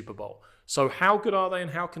the Super Bowl. So how good are they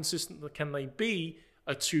and how consistent can they be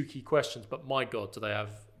are 2 key questions. But my God, do they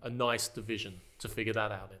have a nice division to figure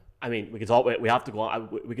that out in. I mean, we could talk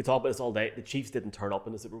about this all day. The Chiefs didn't turn up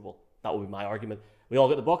in the Super Bowl. That would be my argument. We all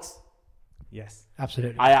get the Bucs. Yes,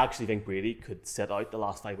 absolutely. I actually think Brady could sit out the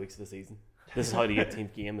last 5 weeks of the season. This is how the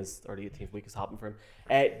 18th week has happened for him.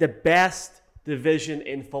 The best division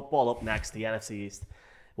in football up next, the NFC East.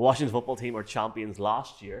 The Washington football team were champions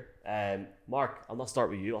last year. Mark, I'll not start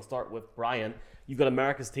with you. I'll start with Brian. You've got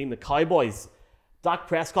America's team, the Cowboys. Dak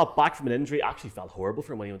Prescott, back from an injury, actually felt horrible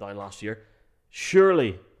for him when he went down last year.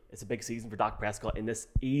 Surely it's a big season for Dak Prescott in this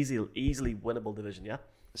easily winnable division, yeah?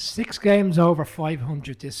 6 games over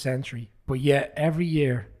 500 this century, but yet every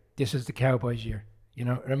year this is the Cowboys' year. It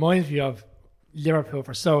reminds me of Liverpool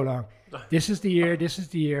for so long. This is the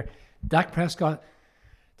year. Dak Prescott.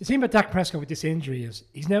 The thing about Dak Prescott with this injury is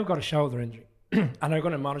he's now got a shoulder injury, and they're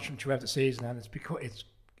going to monitor him throughout the season. And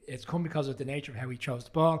it's come because of the nature of how he chose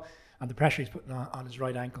the ball and the pressure he's putting on his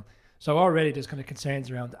right ankle. So already there's kind of concerns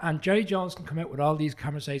around. And Jerry Jones can come out with all these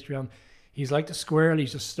conversations around. He's like the squirrel.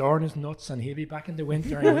 He's just storing his nuts, and he'll be back in the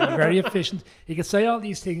winter. And he'll be very efficient. He can say all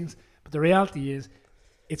these things, but the reality is,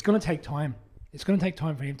 it's going to take time. It's going to take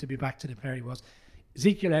time for him to be back to the player he was.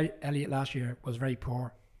 Ezekiel Elliott last year was very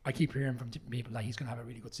poor. I keep hearing from people that he's going to have a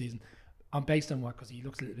really good season. I'm based on what? Because he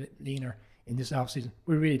looks a little bit leaner in this offseason.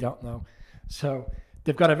 We really don't know. So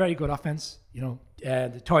they've got a very good offense.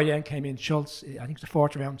 The tight end came in, Schultz. I think it's the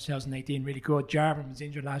 4th round, 2018, really good. Jarvin was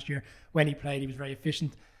injured last year. When he played, he was very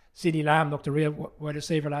efficient. CeeDee Lamb looked a real wide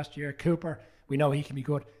receiver last year. Cooper, we know he can be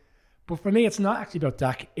good. But for me, it's not actually about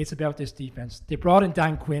Dak. It's about this defense. They brought in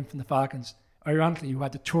Dan Quinn from the Falcons, ironically, who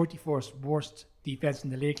had the 31st worst defense in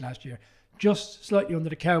the league last year, just slightly under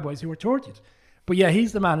the Cowboys, who were 30th. But yeah,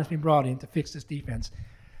 he's the man that's been brought in to fix this defense.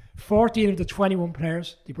 14 of the 21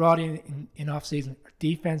 players they brought in off-season are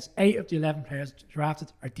defense. 8 of the 11 players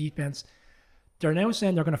drafted are defense. They're now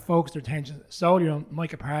saying they're going to focus their attention solely on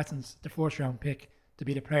Micah Parsons, the 1st-round pick, to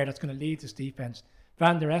be the player that's going to lead this defense.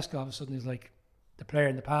 Van Der Esch all of a sudden is like the player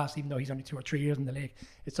in the past, even though he's only 2 or 3 years in the league.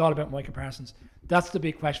 It's all about Micah Parsons. That's the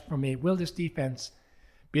big question for me. Will this defense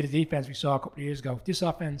be the defense we saw a couple of years ago? This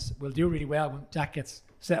offense will do really well when Dak gets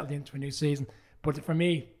settled into a new season. But for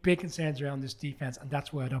me, big concerns around this defense, and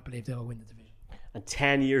that's why I don't believe they'll win the division. And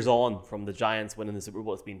 10 years on from the Giants winning the Super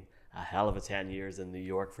Bowl, it's been a hell of a 10 years in New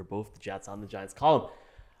York for both the Jets and the Giants. Colin,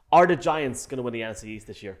 are the Giants going to win the NFC East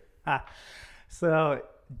this year? So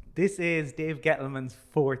this is Dave Gettleman's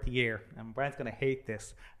 4th year, and Brent's going to hate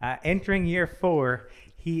this. Entering year 4,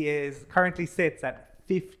 he currently sits at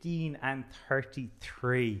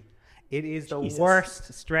 15-33. It is the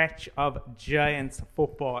worst stretch of Giants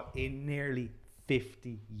football in nearly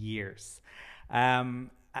 50 years.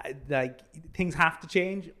 Things have to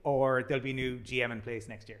change, or there'll be new GM in place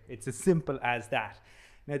next year. It's as simple as that.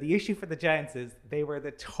 Now, the issue for the Giants is they were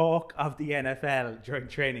the talk of the NFL during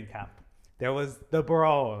training camp. There was the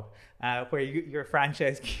brawl where your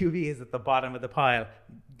franchise QB is at the bottom of the pile.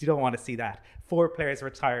 You don't want to see that. 4 players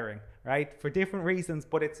retiring, right? For different reasons,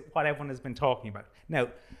 but it's what everyone has been talking about. Now,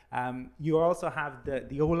 you also have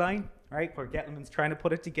the O-line, right, where Gettleman's trying to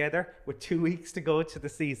put it together with 2 weeks to go to the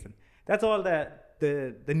season. That's all the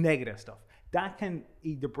negative stuff. That can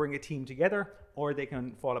either bring a team together or they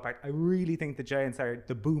can fall apart. I really think the Giants are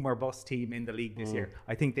the boom or bust team in the league this year.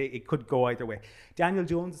 I think it could go either way. Daniel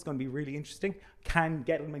Jones is going to be really interesting. Can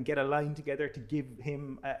Gettleman get a line together to give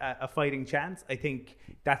him a fighting chance? I think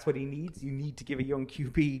that's what he needs. You need to give a young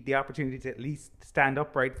QB the opportunity to at least stand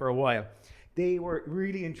upright for a while. They were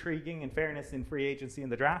really intriguing, in fairness, in free agency in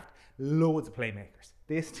the draft. Loads of playmakers.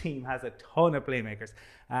 This team has a ton of playmakers.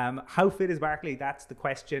 How fit is Barkley? That's the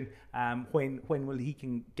question. When will he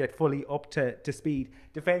can get fully up to speed?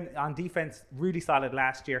 On defense, really solid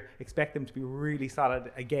last year. Expect them to be really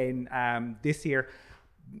solid again this year.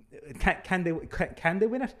 Can they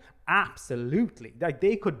win it? Absolutely. Like,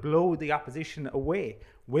 they could blow the opposition away.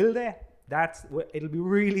 Will they? It'll be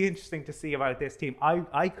really interesting to see about this team.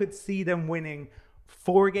 I could see them winning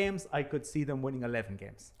 4 games. I could see them winning 11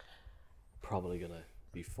 games. Probably going to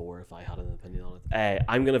be 4 if I had an opinion on it.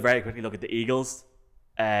 I'm going to very quickly look at the Eagles.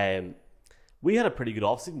 We had a pretty good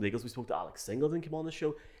offseason with the Eagles. We spoke to Alex Singleton, came on the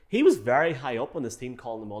show. He was very high up on this team,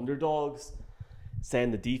 calling them underdogs,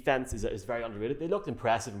 saying the defense is very underrated. They looked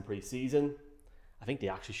impressive in pre-season. I think they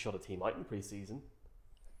actually shut a team out in pre-season.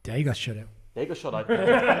 They got shut out. They got shut out.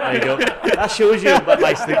 There you go. That shows you about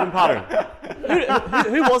my sleeping pattern.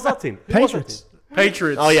 Who was that team? Patriots.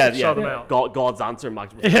 Patriots. Oh yeah. Shut them out. God's answer,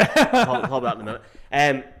 Max. Talk about that in a minute.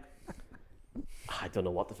 I don't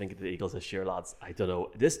know what to think of the Eagles this year, lads. I don't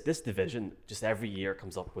know. This division just every year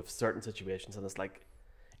comes up with certain situations, and it's like,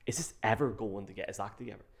 is this ever going to get its act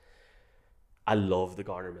together? I love the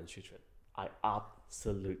Gardner Minshew trade. I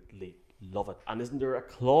absolutely love it. And isn't there a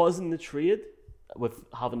clause in the trade with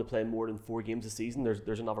having to play more than 4 games a season?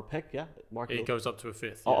 There's another pick, yeah. Mark, it goes up to a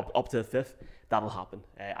 5th. Oh, Yeah. up to a 5th. That'll happen.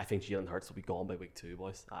 I think Jalen Hurts will be gone by week 2,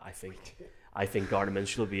 boys. I think Gardner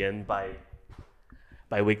Minshew will be in by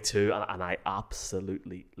week 2, and I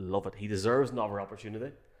absolutely love it. He deserves another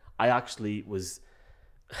opportunity. I actually was,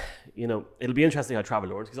 it'll be interesting how Trevor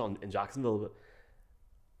Lawrence goes on in Jacksonville, but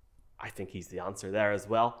I think he's the answer there as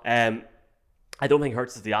well. I don't think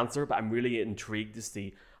Hurts is the answer, but I'm really intrigued to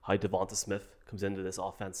see how Devonta Smith comes into this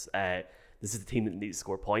offense. This is the team that needs to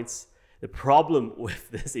score points. The problem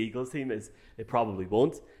with this Eagles team is they probably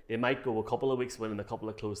won't. They might go a couple of weeks winning a couple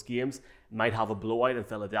of close games, might have a blowout in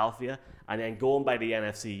Philadelphia, and then going by the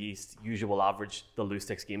NFC East usual average, they'll lose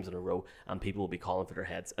 6 games in a row, and people will be calling for their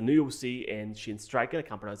heads. A new OC in Shane Steichen, I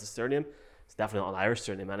can't pronounce his surname. It's definitely not an Irish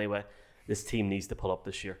surname anyway. This team needs to pull up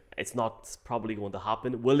this year. It's not probably going to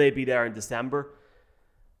happen. Will they be there in December?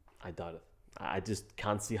 I doubt it. I just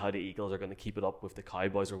can't see how the Eagles are going to keep it up with the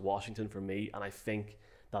Cowboys or Washington for me, and I think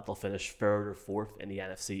that they'll finish 3rd or 4th in the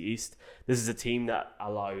NFC East. This is a team that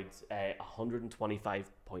allowed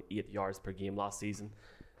 125.8 yards per game last season.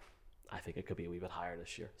 I think it could be a wee bit higher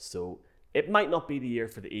this year. So it might not be the year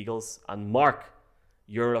for the Eagles. And Mark,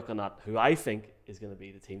 you're looking at who I think is going to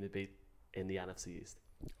be the team to beat in the NFC East.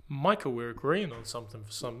 Michael, we're agreeing on something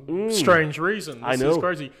for some strange reason. This is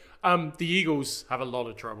crazy. The Eagles have a lot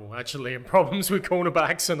of trouble, actually, and problems with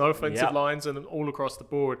cornerbacks and offensive lines and all across the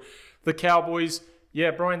board. The Cowboys,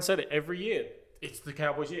 yeah, Brian said it, every year. It's the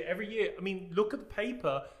Cowboys year. Every year. I mean, look at the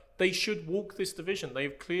paper. They should walk this division.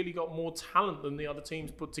 They've clearly got more talent than the other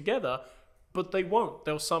teams put together, but they won't.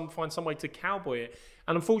 They'll find some way to cowboy it.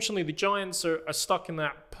 And unfortunately, the Giants are stuck in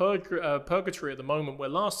that purgatory at the moment where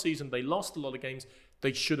last season they lost a lot of games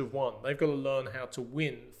they should have won. They've got to learn how to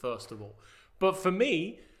win, first of all. But for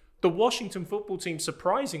me, the Washington football team,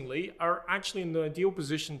 surprisingly, are actually in the ideal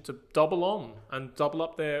position to double on and double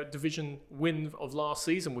up their division win of last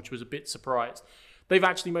season, which was a bit surprised. They've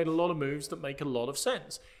actually made a lot of moves that make a lot of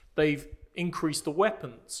sense. They've increased the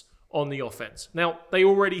weapons on the offense. Now, they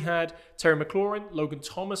already had Terry McLaurin. Logan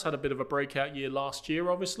Thomas had a bit of a breakout year last year,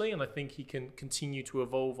 obviously, and I think he can continue to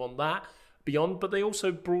evolve on that beyond. But they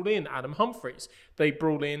also brought in Adam Humphries. They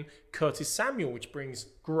brought in Curtis Samuel, which brings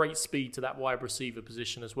great speed to that wide receiver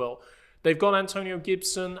position as well. They've got Antonio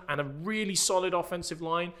Gibson and a really solid offensive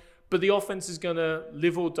line, but the offense is going to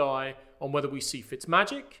live or die on whether we see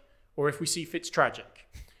Fitzmagic or if we see Fitztragic.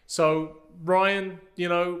 So, Ryan,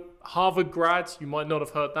 Harvard grad, you might not have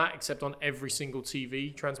heard that except on every single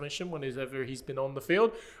TV transmission whenever he's been on the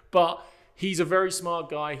field. But he's a very smart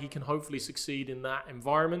guy. He can hopefully succeed in that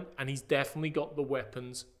environment, and he's definitely got the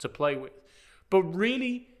weapons to play with. But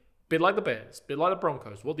really, bit like the Bears, bit like the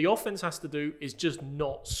Broncos, what the offense has to do is just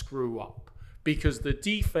not screw up, because the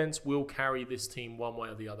defense will carry this team one way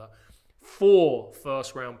or the other. 4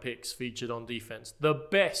 first-round picks featured on defense. The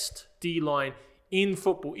best D-line in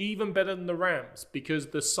football, even better than the Rams, because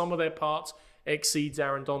the sum of their parts exceeds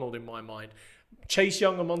Aaron Donald in my mind. Chase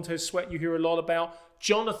Young and Montez Sweat you hear a lot about.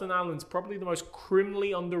 Jonathan Allen's probably the most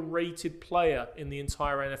criminally underrated player in the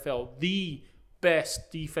entire NFL. The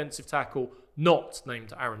best defensive tackle, not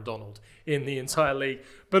named Aaron Donald, in the entire league.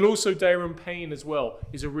 But also Daron Payne as well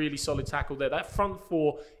is a really solid tackle there. That front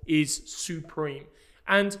four is supreme.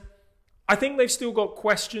 And I think they've still got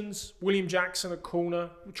questions. William Jackson at corner,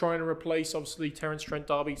 trying to replace, obviously,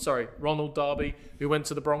 Ronald Darby, who went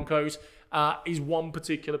to the Broncos, is one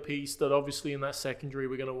particular piece that obviously in that secondary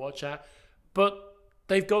we're going to watch at. But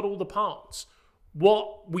they've got all the parts.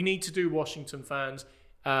 What we need to do, Washington fans,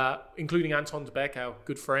 including Anton DeBeck, our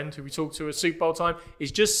good friend who we talked to at Super Bowl time,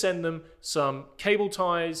 is just send them some cable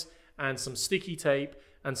ties and some sticky tape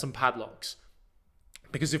and some padlocks.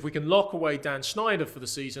 Because if we can lock away Dan Snyder for the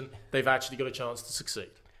season, they've actually got a chance to succeed.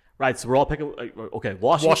 Right, so we're all picking... Okay,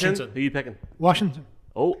 Washington. Who are you picking? Washington.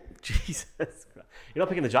 Oh, Jesus. You're not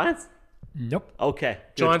picking the Giants? Nope. Okay.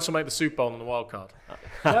 Good. Giants will make the Super Bowl in the wild card.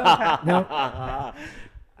 No.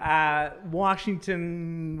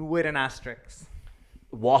 Washington with an asterisk.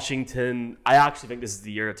 Washington... I actually think this is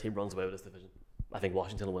the year a team runs away with this division. I think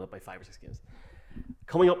Washington will win it by 5 or 6 games.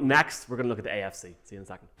 Coming up next, we're going to look at the AFC. See you in a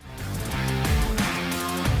second.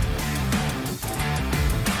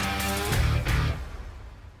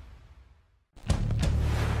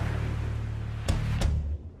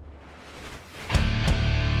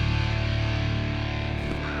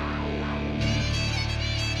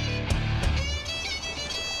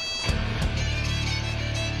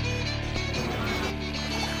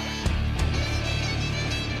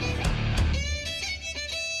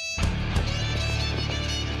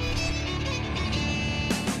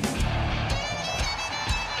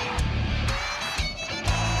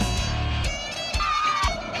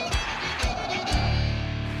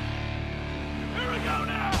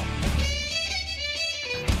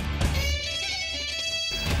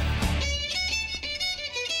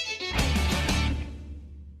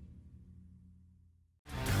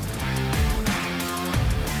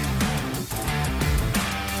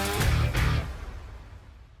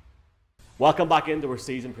 Welcome back into our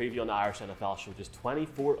season preview on the Irish NFL Show. Just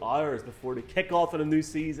 24 hours before the kickoff of the new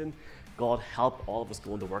season. God help all of us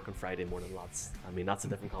going to work on Friday morning, lads. I mean, that's a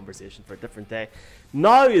different conversation for a different day.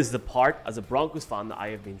 Now is the part, as a Broncos fan, that I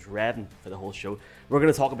have been dreading for the whole show. We're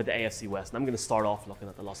going to talk about the AFC West, and I'm going to start off looking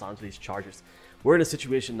at the Los Angeles Chargers. We're in a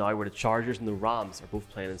situation now where the Chargers and the Rams are both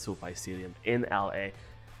playing in SoFi Stadium in LA,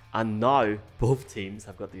 and now both teams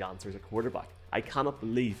have got the answers at quarterback. I cannot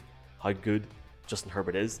believe how good Justin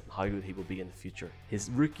Herbert is and how good he will be in the future. His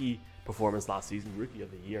rookie performance last season, Rookie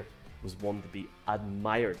of the Year, was one to be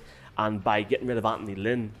admired. And by getting rid of Anthony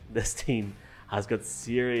Lynn, this team has got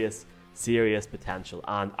serious potential.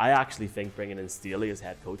 And I actually think bringing in Staley as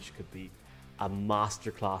head coach could be a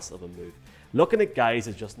masterclass of a move. Looking at guys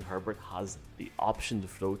as Justin Herbert has the option to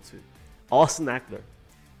throw to: Austin Eckler,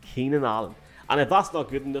 Keenan Allen. And if that's not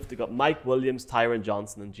good enough, they've got Mike Williams, Tyron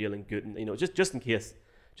Johnson, and Jalen Gooden. You know, just in case.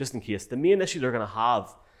 The main issue they're going to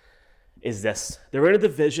have is this. They're in a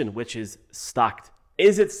division which is stacked.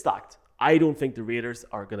 Is it stacked? I don't think the Raiders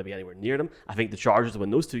are going to be anywhere near them. I think the Chargers will win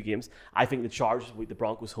those 2 games. I think the Chargers will beat the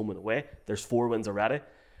Broncos home and away. There's 4 wins already.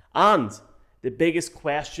 And the biggest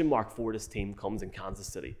question mark for this team comes in Kansas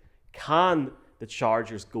City. Can the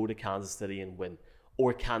Chargers go to Kansas City and win?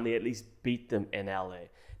 Or can they at least beat them in LA?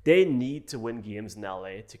 They need to win games in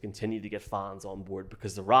LA to continue to get fans on board,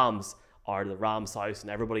 because the Rams are the Rams house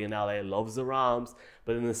and everybody in LA loves the Rams.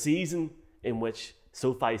 But in a season in which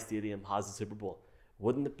SoFi Stadium has the Super Bowl,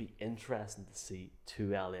 wouldn't it be interesting to see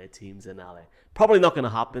 2 LA teams in LA? Probably not going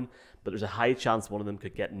to happen, but there's a high chance one of them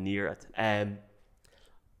could get near it.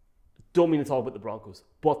 Don't mean to talk about the Broncos,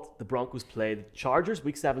 but the Broncos play the Chargers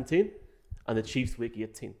week 17 and the Chiefs week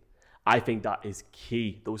 18. I think that is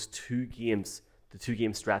key. Those 2 games, the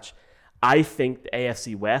 2-game stretch. I think the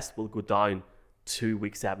AFC West will go down to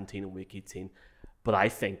week 17 and week 18, but I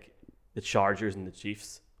think the Chargers and the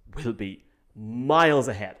Chiefs will be miles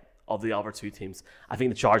ahead of the other 2 teams. I think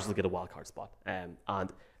the Chargers will get a wildcard spot, and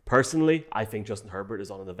personally I think Justin Herbert is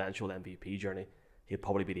on an eventual MVP journey. He'll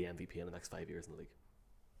probably be the MVP in the next 5 years in the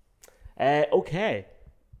league. Okay,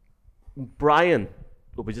 Brian,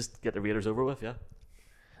 will we just get the Raiders over with? Yeah.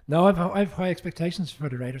 No, I've high expectations for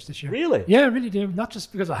the Raiders this year. Really? Yeah, I really do. Not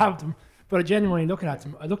just because I have them, but I genuinely looking at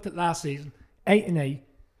them. I looked at last season. 8-8,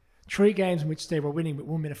 3 games in which they were winning with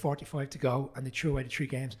 1 minute 45 to go, and they threw away the 3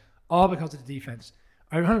 games, all because of the defense.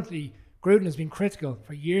 Ironically, Gruden has been critical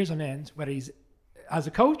for years on end, whether he's as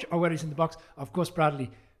a coach or whether he's in the box, of Gus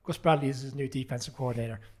Bradley. Gus Bradley is his new defensive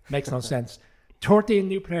coordinator. Makes no sense. 13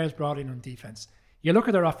 new players brought in on defense. You look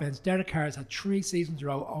at their offense. Derek Carr has had 3 seasons in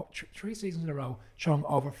a row, showing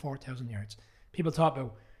over 4,000 yards. People talk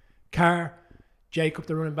about Carr Jacob,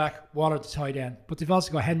 the running back, Waller, the tight end. But they've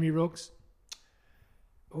also got Henry Ruggs.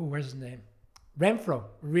 Oh, where's his name? Renfro,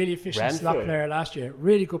 really efficient slot player last year.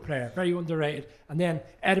 Really good player, very underrated. And then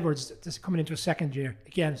Edwards, just coming into a second year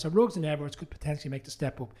again. So Ruggs and Edwards could potentially make the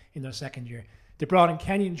step up in their second year. They brought in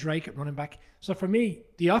Kenyon Drake at running back. So for me,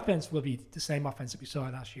 the offense will be the same offense that we saw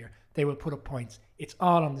last year. They will put up points. It's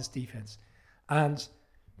all on this defense. And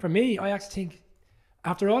for me, I actually think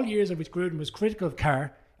after all years of which Gruden was critical of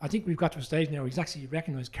Carr, I think we've got to a stage now where he's actually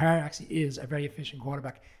recognised Carr actually is a very efficient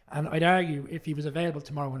quarterback. And I'd argue if he was available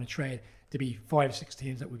tomorrow in a trade, to be 5-6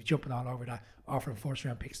 teams that would be jumping all over that, offering first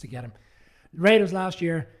round picks to get him. The Raiders last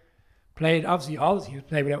year played, obviously all the teams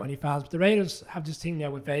played without any fans, but the Raiders have this thing now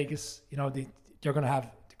with Vegas. You know, they're going to have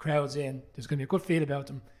the crowds in. There's going to be a good feel about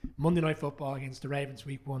them. Monday Night Football against the Ravens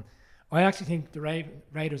week 1. I actually think the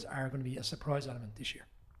Raiders are going to be a surprise element this year.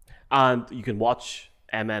 And you can watch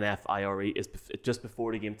MNF IRE is just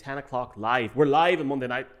before the game, 10 o'clock live. We're live on Monday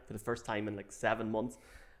night for the first time in like 7 months.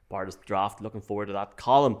 Bard's draft, looking forward to that.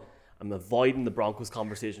 Colin, I'm avoiding the Broncos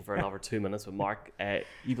conversation for another 2 minutes with Mark.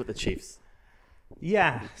 You put the Chiefs.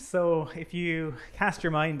 Yeah, so if you cast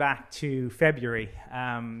your mind back to February,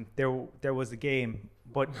 there was a game,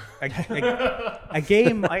 but a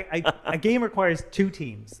game requires 2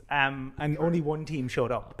 teams, and only one team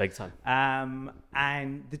showed up. Big time.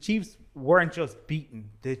 And the Chiefs weren't just beaten;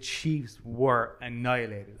 the Chiefs were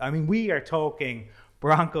annihilated. I mean, we are talking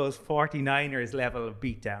Broncos 49ers level of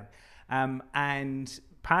beatdown, and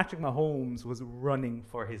Patrick Mahomes was running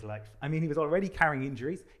for his life. I mean, he was already carrying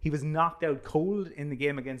injuries. He was knocked out cold in the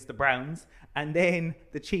game against the Browns, and then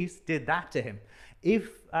the Chiefs did that to him.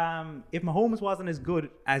 If Mahomes wasn't as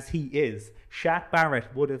good as he is, Shaq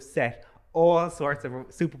Barrett would have set all sorts of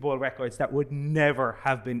Super Bowl records that would never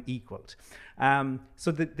have been equaled.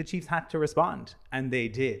 So the Chiefs had to respond, and they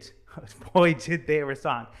did. Boy, did they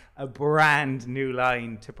respond. A brand new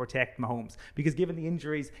line to protect Mahomes. Because given the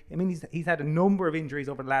injuries, I mean, he's had a number of injuries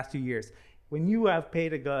over the last 2 years. When you have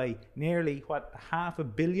paid a guy nearly,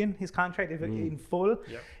 $500 million, his contract in full,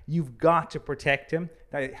 you've got to protect him.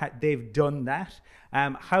 They've done that.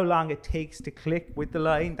 How long it takes to click with the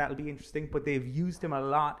line, that'll be interesting. But they've used him a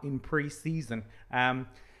lot in pre-season.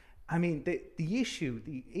 I mean, the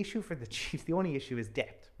issue for the Chiefs, the only issue is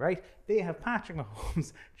depth, right? They have Patrick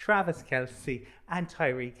Mahomes, Travis Kelce, and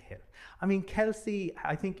Tyreek Hill. I mean, Kelce,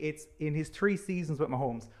 I think it's in his 3 seasons with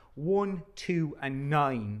Mahomes, 1, 2, and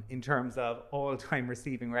 9 in terms of all-time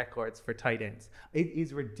receiving records for tight ends. It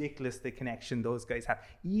is ridiculous the connection those guys have.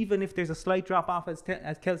 Even if there's a slight drop-off as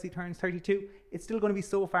Kelce turns 32, it's still going to be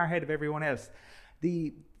so far ahead of everyone else.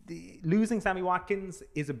 The losing Sammy Watkins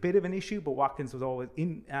is a bit of an issue, but Watkins was always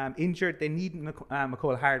injured. They need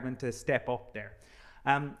McCall Hardman to step up there.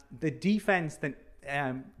 The defense,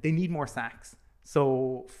 they need more sacks.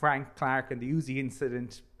 So Frank Clark and the Uzi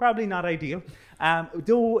incident, probably not ideal.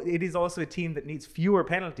 Though it is also a team that needs fewer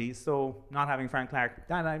penalties, so not having Frank Clark,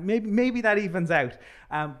 maybe that evens out.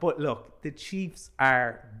 But look, the Chiefs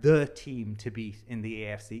are the team to beat in the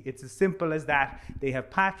AFC. It's as simple as that. They have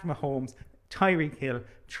Patrick Mahomes, Tyreek Hill,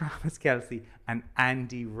 Travis Kelce, and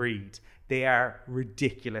Andy Reid. They are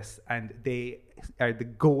ridiculous, and they are the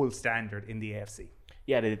gold standard in the AFC.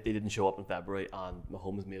 Yeah, they didn't show up in February, and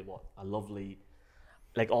Mahomes made a lovely,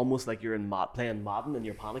 like almost like you're playing Madden and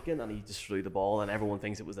you're panicking, and he just threw the ball, and everyone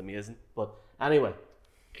thinks it was amazing. But anyway,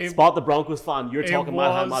 spot the Broncos fan. You're talking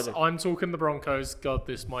Mad Magic. I'm talking the Broncos. God,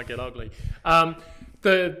 this might get ugly.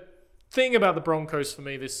 The thing about the Broncos for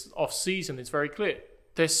me this off-season is very clear.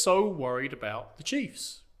 They're so worried about the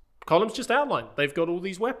Chiefs. Colin's just outlined. They've got all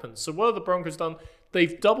these weapons. So what have the Broncos done?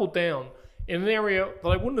 They've doubled down in an area that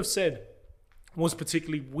I wouldn't have said was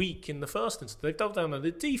particularly weak in the first instance. They've doubled down on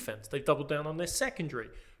their defense. They've doubled down on their secondary.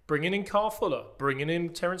 Bringing in Carl Fuller. Bringing in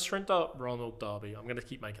Terrence Trent Ronald Darby. I'm going to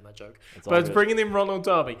keep making that joke. But it's bringing in Ronald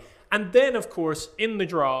Darby. And then, of course, in the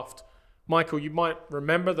draft, Michael, you might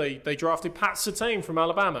remember they drafted Pat Surtain from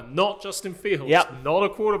Alabama, not Justin Fields, not a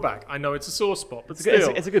quarterback. I know it's a sore spot, but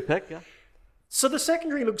still. It's a good pick, yeah. So the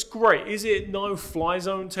secondary looks great. Is it no fly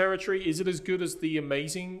zone territory? Is it as good as the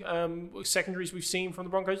amazing secondaries we've seen from the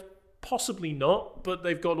Broncos? Possibly not, but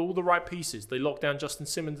they've got all the right pieces. They locked down Justin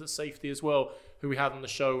Simmons at safety as well, who we had on the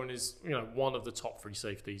show and is one of the top 3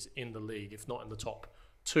 safeties in the league, if not in the top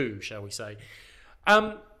 2, shall we say.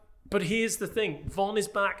 But here's the thing. Von is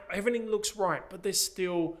back. Everything looks right, but there's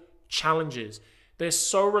still challenges. They're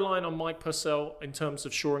so reliant on Mike Purcell in terms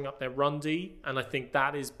of shoring up their run D, and I think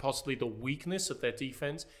that is possibly the weakness of their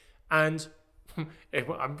defense. And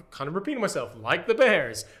I'm kind of repeating myself, like the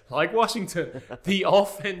Bears, like Washington. The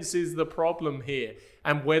offense is the problem here,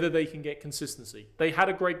 and whether they can get consistency. They had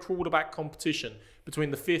a great quarterback competition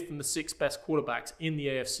between the 5th and the 6th best quarterbacks in the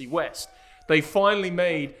AFC West. They finally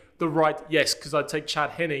made the right, yes, because I'd take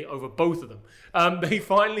Chad Henne over both of them. They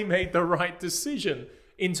finally made the right decision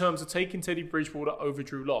in terms of taking Teddy Bridgewater over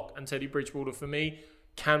Drew Lock. And Teddy Bridgewater, for me,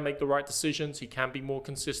 can make the right decisions. He can be more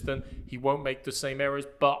consistent. He won't make the same errors,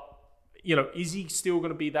 but is he still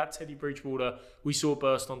going to be that Teddy Bridgewater we saw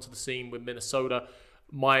burst onto the scene with Minnesota?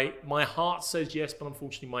 My heart says yes, but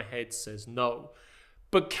unfortunately my head says no.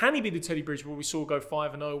 But can he be the Teddy Bridgewater we saw go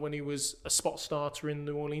 5-0 when he was a spot starter in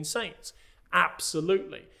the New Orleans Saints?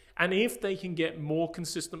 Absolutely. And if they can get more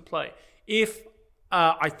consistent play, if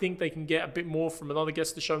I think they can get a bit more from another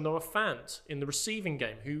guest of the show, Noah Fant, in the receiving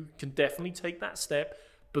game, who can definitely take that step,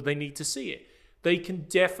 but they need to see it. They can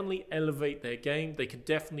definitely elevate their game. They can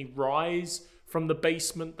definitely rise from the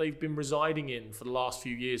basement they've been residing in for the last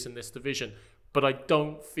few years in this division. But I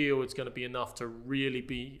don't feel it's going to be enough to really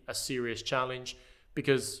be a serious challenge,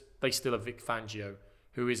 because they still have Vic Fangio,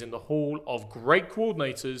 who is in the hall of great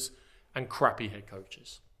coordinators and crappy head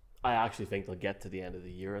coaches. I actually think they'll get to the end of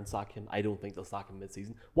the year and sack him. I don't think they'll sack him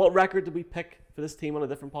mid-season. What record did we pick for this team on a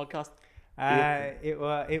different podcast? It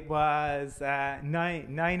was 9-8.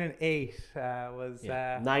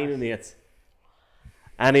 9-8.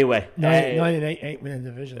 Anyway, 9-8 ain't winning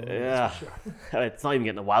the division. Yeah, sure. It's not even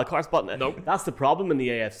getting a wild card spot. Nope. That's the problem in the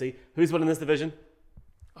AFC. Who's winning this division?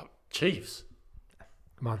 Chiefs.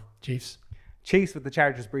 Come on, Chiefs. Chiefs with the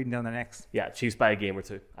Chargers breathing down their necks. Yeah, Chiefs by a game or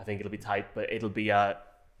two. I think it'll be tight, but it'll be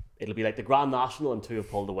like the Grand National, and two have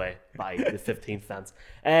pulled away by the 15th fence.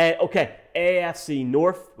 Okay, AFC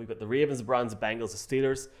North. We've got the Ravens, the Browns, the Bengals, the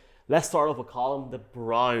Steelers. Let's start off with Colin, the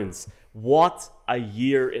Browns. What a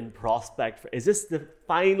year in prospect. Is this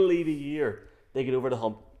finally the year they get over the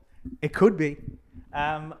hump? It could be.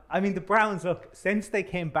 The Browns, look, since they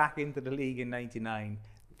came back into the league in '99,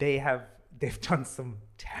 they've done some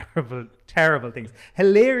terrible things.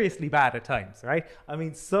 Hilariously bad at times, right?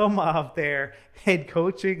 Some of their head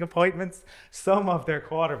coaching appointments, some of their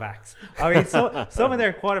quarterbacks. Some of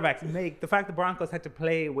their quarterbacks the fact the Broncos had to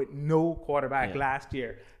play with no quarterback last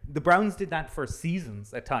year. The Browns did that for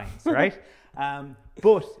seasons at times, right?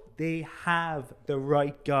 But they have the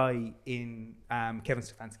right guy in Kevin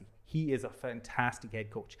Stefanski. He is a fantastic head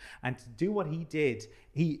coach. And to do what he did,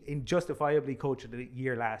 he justifiably coached the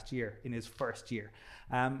year last year in his first year.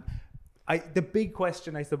 The big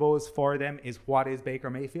question, I suppose, for them is, what is Baker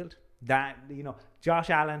Mayfield? Josh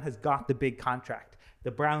Allen has got the big contract.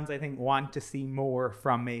 The Browns, I think, want to see more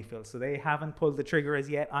from Mayfield. So they haven't pulled the trigger as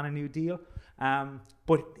yet on a new deal.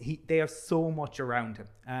 But they have so much around him.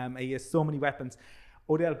 He has so many weapons.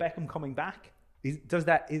 Odell Beckham coming back, is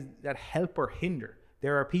that help or hinder?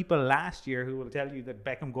 There are people last year who will tell you that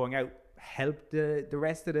Beckham going out helped the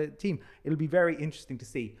rest of the team. It'll be very interesting to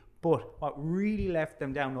see. But what really left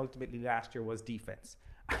them down ultimately last year was defense.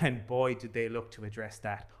 And boy, did they look to address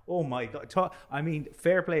that. Oh my God.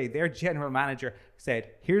 Fair play. Their general manager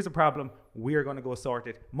said, here's a problem. We're going to go sort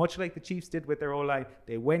it. Much like the Chiefs did with their O-line.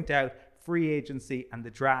 They went out, free agency and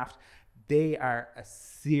the draft. They are a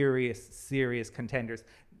serious contenders.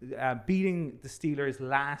 Beating the Steelers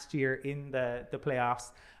last year in the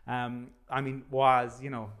playoffs, was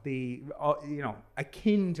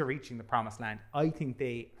akin to reaching the promised land. I think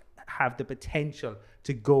they have the potential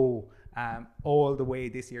to go all the way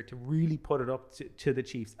this year, to really put it up to the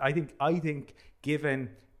Chiefs. I think given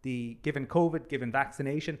COVID, given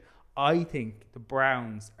vaccination, I think the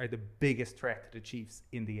Browns are the biggest threat to the Chiefs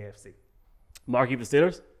in the AFC. Marky, the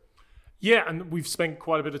Steelers? Yeah, and we've spent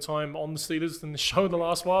quite a bit of time on the Steelers in the show the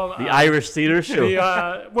last while. The Irish Steelers show.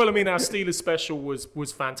 Our Steelers special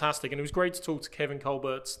was fantastic, and it was great to talk to Kevin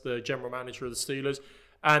Colbert, the general manager of the Steelers.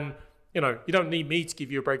 And, you don't need me to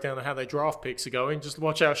give you a breakdown of how their draft picks are going. Just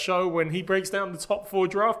watch our show when he breaks down the top 4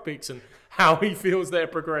 draft picks and how he feels they're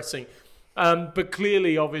progressing. But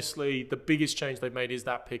clearly, obviously, the biggest change they've made is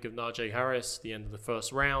that pick of Najee Harris, the end of the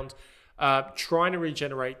first round, trying to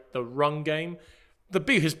regenerate the run game. The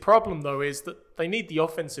biggest problem, though, is that they need the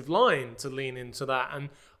offensive line to lean into that, and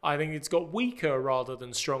I think it's got weaker rather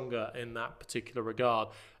than stronger in that particular regard.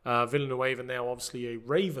 Villanueva now obviously a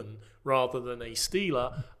Raven rather than a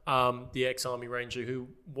Steeler, the ex-Army Ranger, who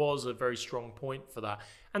was a very strong point for that.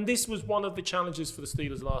 And this was one of the challenges for the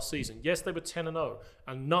Steelers last season. Yes, they were 10-0,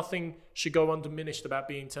 and nothing should go undiminished about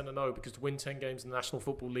being 10-0, because to win 10 games in the National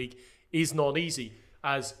Football League is not easy,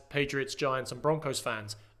 as Patriots, Giants, and Broncos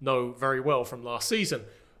fans know very well from last season.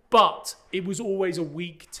 But it was always a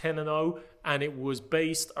weak 10-0, and it was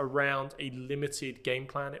based around a limited game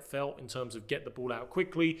plan, it felt, in terms of get the ball out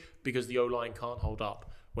quickly because the O-line can't hold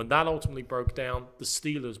up. When that ultimately broke down, the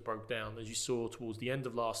Steelers broke down, as you saw towards the end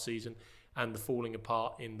of last season, and the falling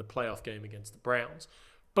apart in the playoff game against the Browns.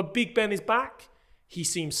 But Big Ben is back. He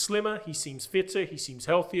seems slimmer, he seems fitter, he seems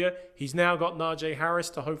healthier. He's now got Najee Harris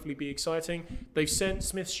to hopefully be exciting. They've sent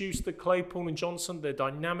Smith-Schuster, Claypool and Johnson, their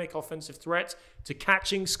dynamic offensive threat, to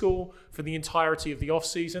catching school for the entirety of the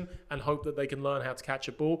offseason and hope that they can learn how to catch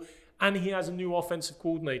a ball. And he has a new offensive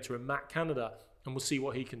coordinator in Matt Canada, and we'll see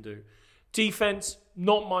what he can do. Defense,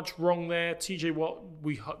 not much wrong there. TJ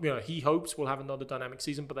Watt, he hopes will have another dynamic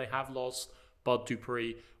season, but they have lost Bud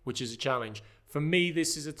Dupree, which is a challenge. For me,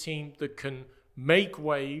 this is a team that can make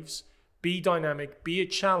waves, be dynamic, be a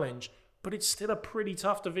challenge, but it's still a pretty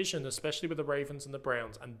tough division, especially with the Ravens and the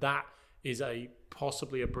Browns, and that is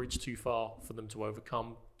possibly a bridge too far for them to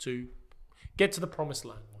overcome to get to the promised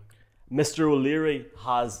land. Mr. O'Leary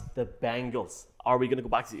has the Bengals. Are we going to go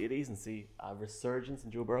back to the 80s and see a resurgence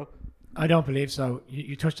in Joe Burrow? I don't believe so.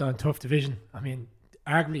 You touched on a tough division. I mean,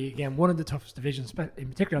 arguably, again, one of the toughest divisions, in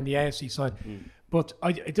particular on the AFC side. But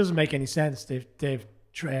it doesn't make any sense. They've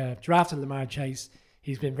drafted Lamar Chase.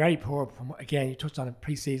 He's been very poor. Again, you touched on it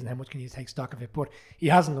pre-season. How much can you take stock of it? But he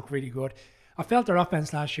hasn't looked really good. I felt their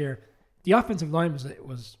offense last year, the offensive line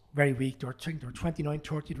was very weak. They were 29th,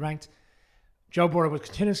 30th ranked. Joe Burrow was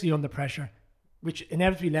continuously under pressure, which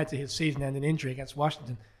inevitably led to his season-ending injury against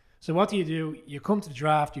Washington. So what do? You come to the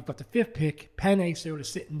draft, you've got the 5th pick, Penei sort of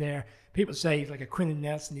sitting there. People say he's like a Quinton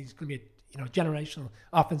Nelson, he's going to be a generational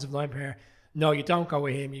offensive line player. No, you don't go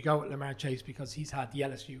with him. You go with Lamar Chase because he's had the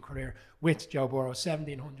LSU career with Joe Burrow,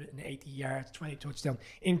 1,780 yards, 20 touchdowns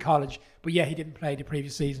in college. But yeah, he didn't play the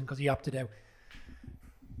previous season because he opted out.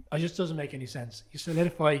 It just doesn't make any sense. You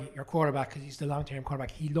solidify your quarterback because he's the long-term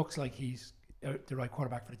quarterback. He looks like he's the right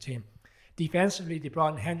quarterback for the team. Defensively, they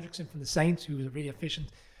brought in Hendrickson from the Saints, who was a really efficient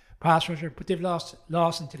pass rusher, but they've lost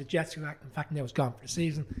Lawson to the Jets, who in fact now is gone for the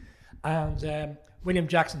season. And William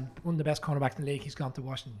Jackson, one of the best cornerbacks in the league, he's gone to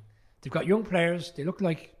Washington. They've got young players. They look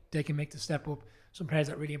like they can make the step up. Some players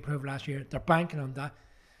that really improved last year. They're banking on that.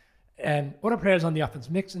 Other players on the offense,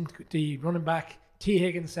 Mixon, the running back, T.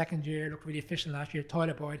 Higgins, second year, looked really efficient last year.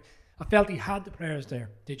 Tyler Boyd. I felt he had the players there.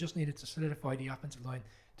 They just needed to solidify the offensive line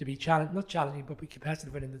to be not challenging, but be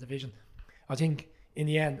competitive within the division. I think in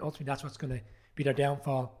the end, ultimately, that's what's going to be their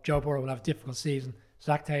downfall. Joe Burrow will have a difficult season.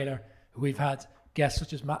 Zach Taylor, who we've had guests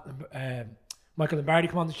such as Michael Lombardi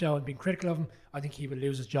come on the show and been critical of him, I think he will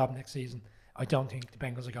lose his job next season. I don't think the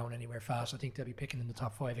Bengals are going anywhere fast. I think they'll be picking in the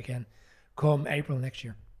top 5 again come April next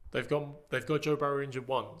year. They've got Joe Burrow injured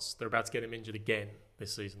once. They're about to get him injured again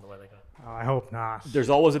this season, the way they go. Oh, I hope not. There's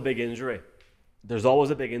always a big injury. There's always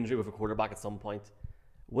a big injury with a quarterback at some point.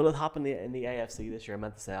 Will it happen in the AFC this year? I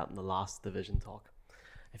meant to say that in the last division talk,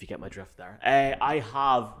 if you get my drift there. I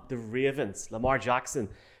have the Ravens, Lamar Jackson,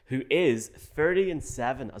 who is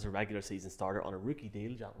 30-7 as a regular season starter on a rookie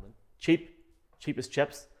deal, gentlemen. Cheapest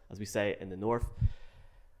chips, as we say in the north.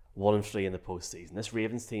 1-3 in the postseason. This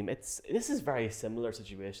Ravens team, this is a very similar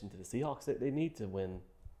situation to the Seahawks. They need to win,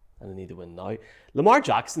 and they need to win now. Lamar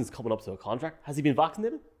Jackson's coming up to a contract. Has he been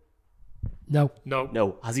vaccinated? No.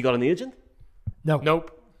 Has he got an agent? No.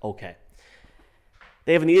 Nope. Okay.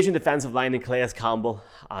 They have an Asian defensive line in Calais Campbell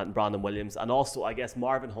and Brandon Williams. And also, I guess,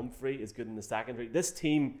 Marvin Humphrey is good in the secondary. This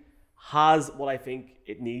team has what I think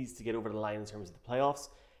it needs to get over the line in terms of the playoffs.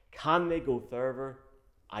 Can they go further?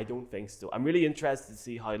 I don't think so. I'm really interested to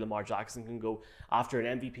see how Lamar Jackson can go after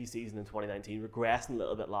an MVP season in 2019, regressing a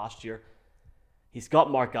little bit last year. He's got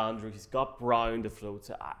Mark Andrews. He's got Brown to float.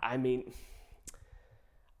 So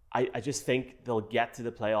I just think they'll get to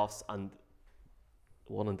the playoffs and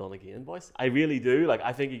one and done again, boys. I really do.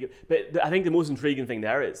 I think the most intriguing thing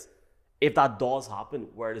there is, if that does happen,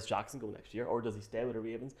 where does Jackson go next year? Or does he stay with the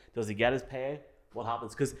Ravens? Does he get his pay? What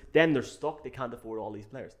happens? Because then they're stuck. They can't afford all these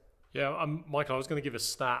players. Yeah, Michael, I was going to give a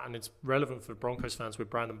stat, and it's relevant for Broncos fans with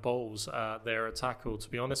Brandon Bowles there at tackle, to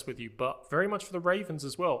be honest with you, but very much for the Ravens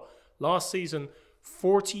as well. Last season,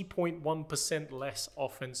 40.1% less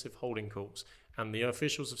offensive holding calls. And the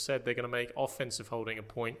officials have said they're going to make offensive holding a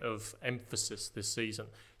point of emphasis this season.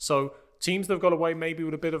 So teams that have got away maybe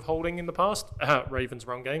with a bit of holding in the past, Ravens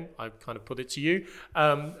run game, I kind of put it to you,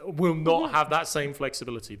 will not have that same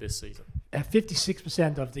flexibility this season.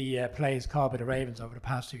 56% of the plays called by the Ravens over the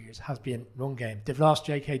past 2 years has been run game. They've lost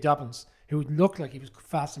J.K. Dobbins, who looked like he was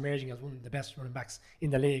fast emerging as one of the best running backs in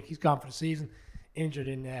the league. He's gone for the season, injured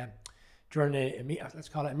during let's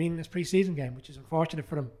call it a meaningless preseason game, which is unfortunate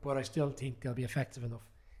for them, but I still think they'll be effective enough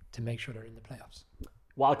to make sure they're in the playoffs.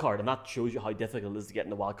 wild card, and that shows you how difficult it is to get in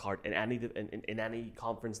the wild card in any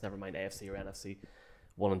conference, never mind AFC or NFC.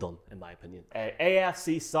 One and done, in my opinion.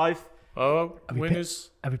 AFC South. Oh, winners.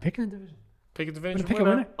 Are we picking a division? Pick a division Pick a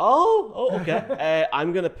winner. winner. Oh, okay.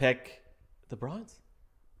 I'm gonna pick the Browns.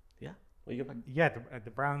 Yeah, what are you gonna pick? Yeah,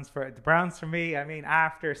 the Browns for me. I mean,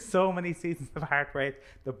 after so many seasons of heartbreak,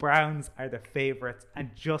 the Browns are the favourites,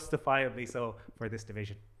 and justifiably so, for this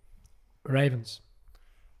division. Ravens.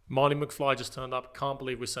 Marty McFly just turned up. Can't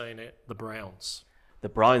believe we're saying it. The Browns. The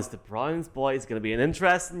Browns, boys, going to be an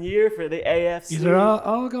interesting year for the AFC. These are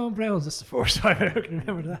all going Browns. This is the first time I can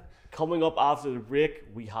remember that. Coming up after the break,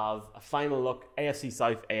 we have a final look. AFC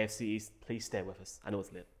South, AFC East. Please stay with us. I know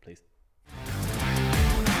it's late. Please.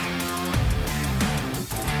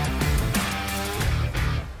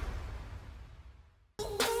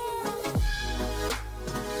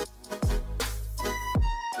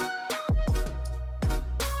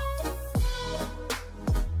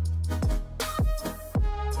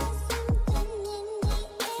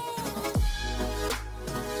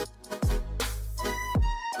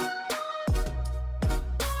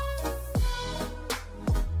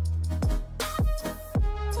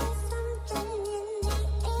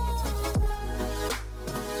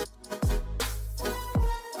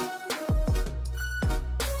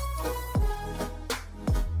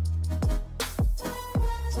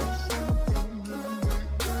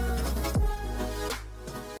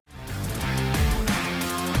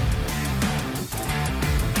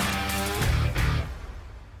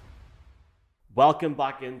 Welcome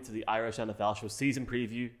back into the Irish NFL Show season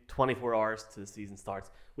preview, 24 hours to the season starts.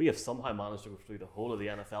 We have somehow managed to go through the whole of the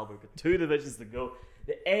NFL, but we've got 2 divisions to go.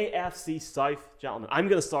 The AFC South, gentlemen. I'm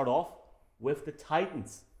going to start off with the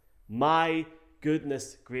Titans. My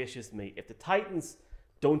goodness gracious me. If the Titans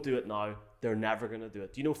don't do it now, they're never going to do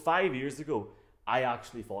it. Do you know, 5 years ago, I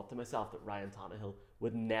actually thought to myself that Ryan Tannehill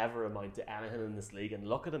would never amount to anything in this league, and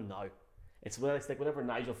look at him now. It's like whenever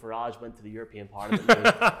Nigel Farage went to the European Parliament.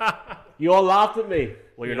 You all laughed at me.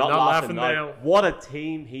 Well, you're not laughing now. What a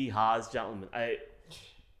team he has, gentlemen.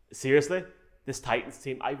 Seriously, this Titans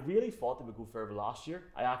team, I really thought they would go further last year.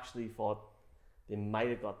 I actually thought they might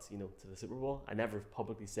have got to the Super Bowl. I never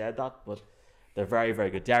publicly said that, but they're very, very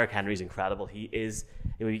good. Derrick Henry's incredible. He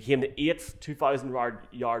became the 8th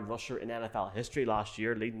 2,000-yard rusher in NFL history last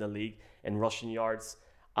year, leading the league in rushing yards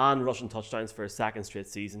and rushing touchdowns for a second straight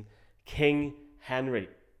season. King Henry,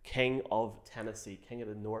 king of Tennessee, king of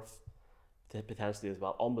the North, potentially as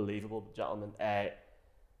well. Unbelievable, gentlemen.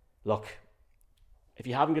 Look, if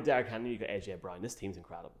you haven't got Derrick Henry, you got AJ Brown. This team's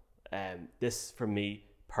incredible. This, for me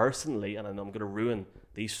personally, and I know I'm going to ruin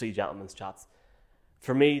these 3 gentlemen's chats.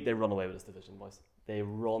 For me, they run away with this division, boys. They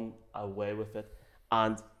run away with it,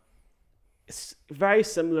 and it's very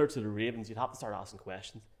similar to the Ravens. You'd have to start asking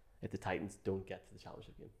questions if the Titans don't get to the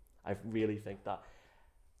championship game. I really think that.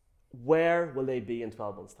 Where will they be in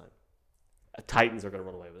 12 months' time? Titans are going to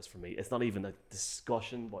run away with this for me. It's not even a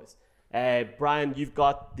discussion, boys. Brian, you've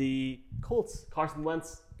got the Colts. Carson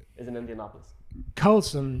Wentz is in Indianapolis.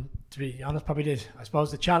 Colts, and to be honest, probably I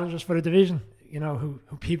suppose the challengers for the division, who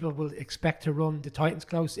people will expect to run the Titans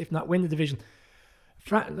close, if not win the division.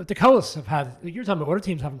 The Colts have had, you're talking about other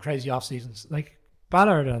teams having crazy off seasons. Like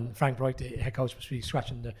Ballard and Frank Reich, the head coach, must be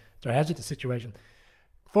scratching their heads at the situation.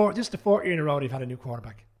 This is the 4th year in a row they've had a new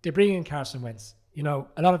quarterback. They bring in Carson Wentz. A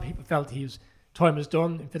lot of people felt time was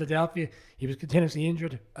done in Philadelphia. He was continuously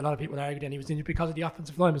injured. A lot of people argued that he was injured because of the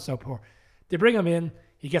offensive line was so poor. They bring him in.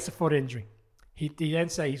 He gets a foot injury. They then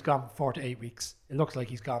say he's gone for 4 to 8 weeks. It looks like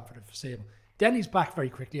he's gone for the foreseeable. Then he's back very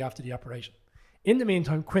quickly after the operation. In the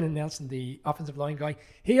meantime, Quinton Nelson, the offensive line guy,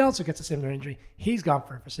 he also gets a similar injury. He's gone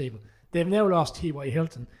for the foreseeable. They've now lost T.Y.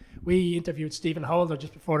 Hilton. We interviewed Stephen Holder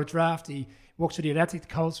just before the draft. He works for the Athletic, the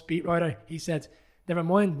Colts beat writer. He said, never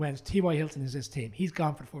mind Wentz, T.Y. Hilton is his team. He's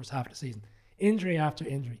gone for the first half of the season. Injury after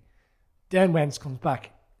injury. Then Wentz comes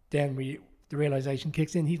back. Then the realization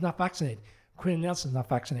kicks in. He's not vaccinated. Quinton Nelson's not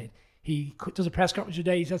vaccinated. He does a press conference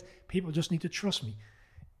today. He says, people just need to trust me.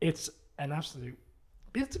 It's a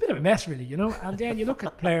bit of a mess, really, And then you look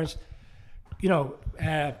at players,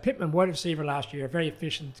 Pittman, wide receiver last year, very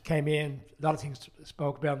efficient, came in. A lot of things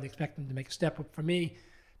spoke about him. They expect him to make a step up. For me,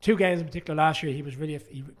 2 games in particular last year,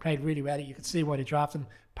 he played really well. You could see why they drafted him.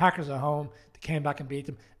 Packers at home, they came back and beat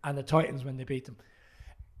them, and the Titans when they beat them.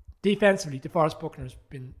 Defensively, DeForest Buckner has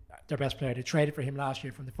been their best player. They traded for him last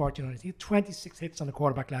year from the 49ers. He had 26 hits on the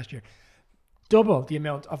quarterback last year. Double the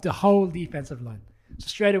amount of the whole defensive line. So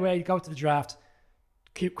straight away, you go to the draft,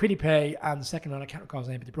 Quiddy Pay and the second one, I can't recall his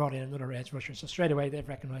name, but they brought in another edge rusher. So straight away, they've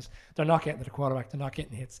recognised they're not getting to the quarterback, they're not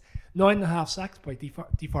getting hits. 9.5 sacks by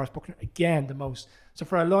DeForest Buckner, again, the most. So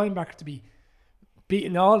for a linebacker to be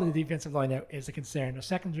beating all of the defensive line out is a concern. Their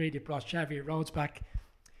secondary, they brought Xavier Rhodes back.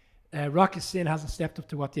 Rocky Sin hasn't stepped up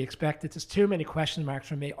to what they expected. There's too many question marks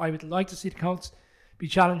for me. I would like to see the Colts be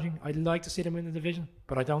challenging. I'd like to see them win the division,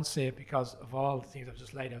 but I don't see it because of all the things I've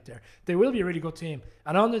just laid out there. They will be a really good team,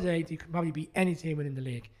 and on the day, they could probably beat any team within the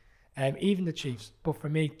league, even the Chiefs. But for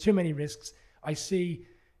me, too many risks. I see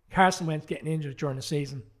Carson Wentz getting injured during the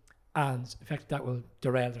season, and in fact, that will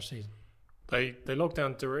derail their season. They locked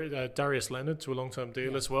down Darius Leonard to a long-term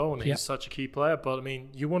deal as well, and he's such a key player. But, I mean,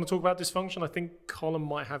 you want to talk about dysfunction? I think Colin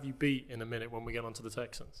might have you beat in a minute when we get onto the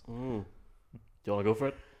Texans. Do you want to go for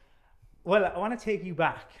it? Well, I want to take you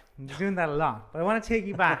back. I'm doing that a lot. But I want to take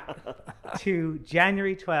you back to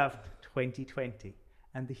January 12th, 2020.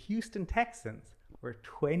 And the Houston Texans were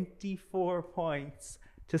 24 points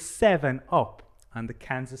to 7 up on the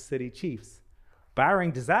Kansas City Chiefs.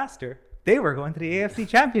 Barring disaster, they were going to the AFC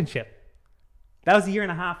Championship. That was a year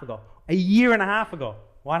and a half ago. A year and a half ago.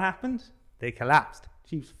 What happened? They collapsed.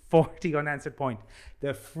 Chiefs 40 unanswered points.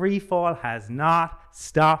 The free fall has not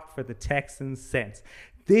stopped for the Texans since.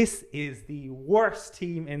 This is the worst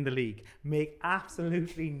team in the league. Make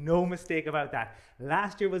absolutely no mistake about that.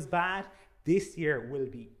 Last year was bad. This year will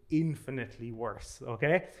be infinitely worse.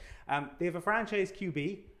 Okay? They have a franchise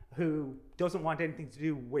QB who doesn't want anything to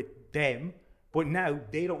do with them. But now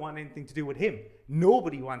they don't want anything to do with him.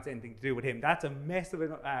 Nobody wants anything to do with him. That's a mess of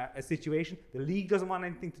a situation. The league doesn't want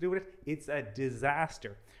anything to do with it. It's a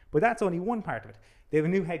disaster. But that's only one part of it. They have a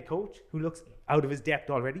new head coach who looks out of his depth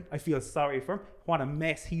already. I feel sorry for him. What a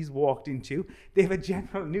mess he's walked into. They have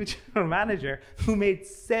a new general manager who made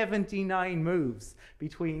 79 moves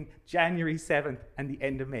between January 7th and the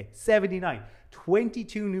end of May. 79.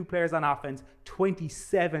 22 new players on offense,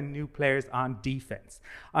 27 new players on defense.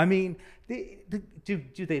 I mean, do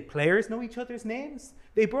the players know each other's names?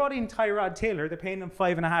 They brought in Tyrod Taylor. They're paying him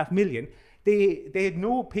 $5.5 million. They had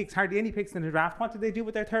no picks, hardly any picks in the draft. What did they do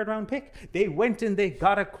with their third round pick? They went and they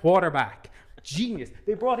got a quarterback. Genius.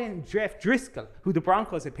 They brought in Jeff Driscoll, who the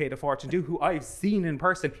Broncos had paid a fortune to, who I've seen in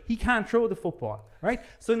person. He can't throw the football, right?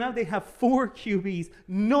 So now they have 4 QBs,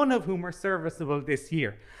 none of whom are serviceable this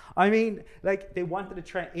year. I mean, like, they wanted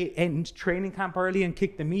to end training camp early and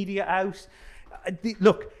kick the media out.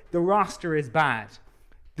 Look, the roster is bad.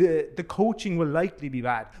 The coaching will likely be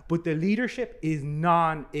bad, but the leadership is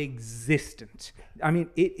non-existent. I mean,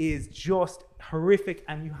 it is just horrific,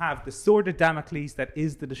 and you have the sword of Damocles that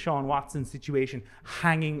is the Deshaun Watson situation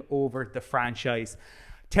hanging over the franchise.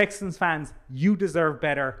 Texans fans, you deserve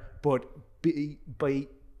better, but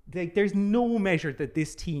there's no measure that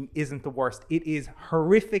this team isn't the worst. It is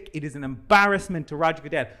horrific. It is an embarrassment to Roger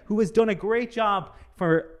Goodell, who has done a great job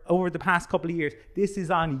for over the past couple of years. This is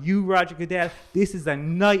on you, Roger Goodell. This is a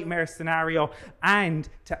nightmare scenario. And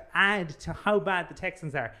to add to how bad the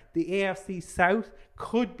Texans are, the AFC South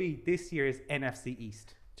could be this year's NFC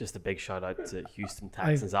East. Just a big shout out to Houston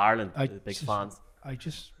Texans, Ireland, the big fans.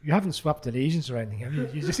 You haven't swapped allegiance or anything, have you?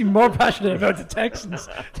 You just seem more passionate about the Texans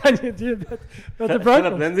than you do about the Broncos.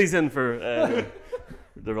 Philip Lindsay's in for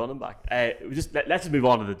the running back. Let's just move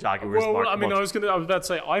on to the Jaguars. Well, I mean, I was about to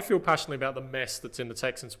say, I feel passionately about the mess that's in the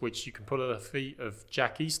Texans, which you can put at the feet of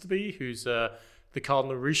Jack Easterby, who's the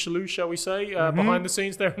Cardinal Richelieu, shall we say, behind the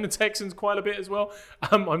scenes there in the Texans quite a bit as well.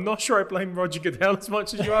 I'm not sure I blame Roger Goodell as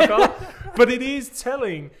much as you are, Carl, but it is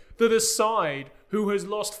telling that a side who has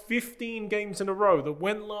lost 15 games in a row, that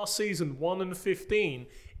went last season 1-15,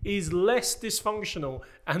 is less dysfunctional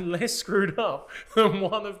and less screwed up than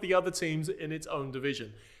one of the other teams in its own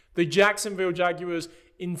division. The Jacksonville Jaguars,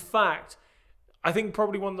 in fact, I think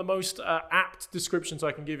probably one of the most apt descriptions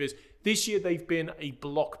I can give is this year they've been a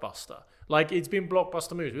blockbuster. Like, it's been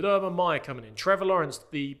blockbuster moves with Urban Meyer coming in, Trevor Lawrence,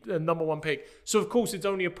 the number 1 pick. So, of course, it's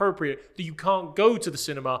only appropriate that you can't go to the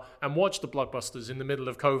cinema and watch the blockbusters in the middle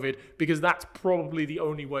of COVID, because that's probably the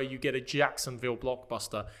only way you get a Jacksonville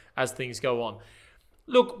blockbuster as things go on.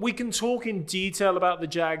 Look, we can talk in detail about the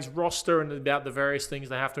Jags roster and about the various things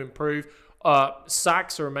they have to improve.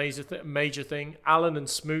 Sacks are a major thing. Allen and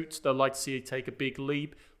Smoot, they'd like to see it take a big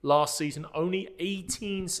leap. Last season, only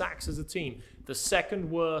 18 sacks as a team. The second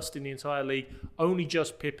worst in the entire league, only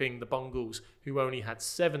just pipping the Bungles, who only had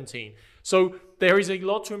 17. So there is a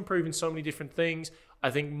lot to improve in so many different things. I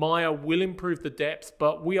think Meyer will improve the depth,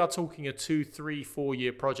 but we are talking a 2, 3, 4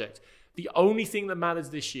 year project. The only thing that matters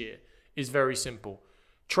this year is very simple.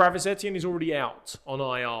 Travis Etienne is already out on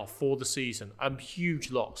IR for the season, a huge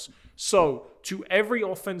loss. So to every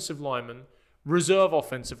offensive lineman, reserve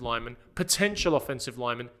offensive lineman, potential offensive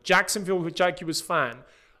lineman, Jacksonville Jaguars fan,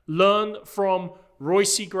 learn from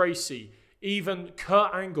Royce Gracie, even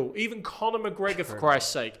Kurt Angle, even Conor McGregor, for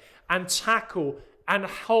Christ's sake, and tackle and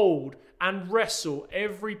hold and wrestle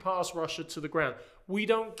every pass rusher to the ground. We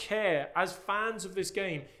don't care, as fans of this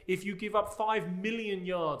game, if you give up 5 million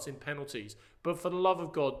yards in penalties. But for the love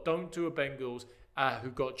of God, don't do a Bengals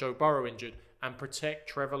who got Joe Burrow injured, and protect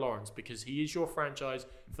Trevor Lawrence, because he is your franchise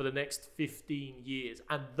for the next 15 years.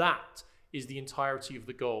 And that is the entirety of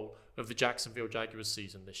the goal of the Jacksonville Jaguars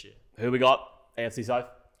season this year. Who we got? AFC South?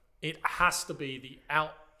 It has to be the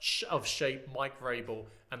out of shape Mike Vrabel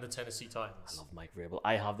and the Tennessee Titans. I love Mike Vrabel.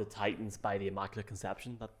 I have the Titans by the Immaculate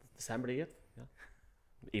Conception. That December the 8th. Yeah.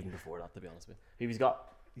 Even before that, to be honest with you. Who's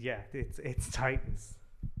got? Yeah, it's Titans.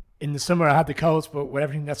 In the summer, I had the Colts, but with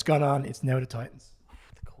everything that's gone on, it's now the Titans.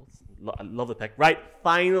 The Colts. I love the pick. Right,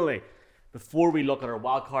 finally, before we look at our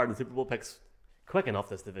wild card and Super Bowl picks, quick enough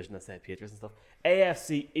this division, I say Patriots and stuff.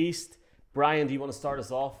 AFC East. Brian, do you want to start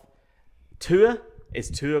us off?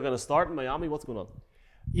 Is Tua going to start in Miami? What's going on?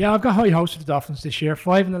 Yeah, I've got high hopes for the Dolphins this year.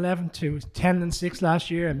 5-11 to 10-6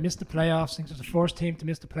 last year, and missed the playoffs. I think it was the first team to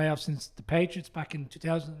miss the playoffs since the Patriots back in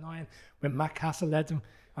 2009 when Matt Castle led them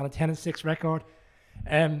on a 10-6 record.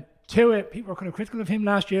 Tua, people were kind of critical of him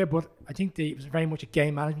last year, but I think it was very much a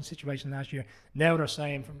game management situation last year. Now they're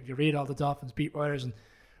saying, if you read all the Dolphins beat writers and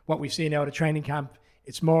what we've seen out of training camp,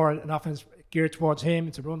 it's more an offense geared towards him.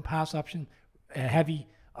 It's a run-pass option, a heavy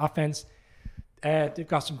offense. They've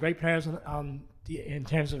got some great players in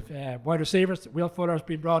terms of wide receivers. Will Fuller has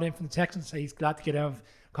been brought in from the Texans, so he's glad to get out of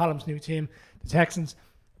Colum's new team, the Texans.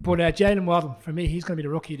 But Jalen Waddle, for me, he's going to be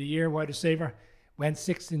the rookie of the year wide receiver. Went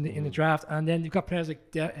sixth in the draft. And then you've got players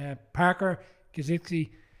like Parker,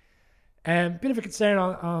 Gesicki. Bit of a concern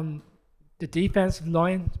on the defensive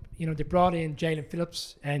line. You know, they brought in Jalen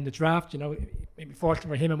Phillips in the draft. You know, maybe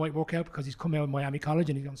fortunately for him, it might work out because he's come out of Miami College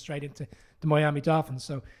and he's gone straight into the Miami Dolphins.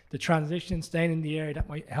 So the transition, staying in the area, that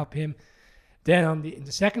might help him. Then in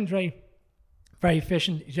the secondary, very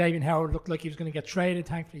efficient. Xavier Howard looked like he was going to get traded.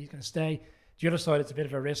 Thankfully, he's going to stay. The other side, it's a bit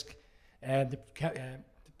of a risk. The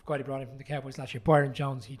guy they brought in from the Cowboys last year, Byron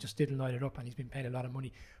Jones, he just didn't light it up and he's been paid a lot of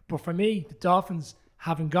money. But for me, the Dolphins,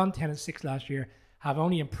 having gone 10-6 last year, have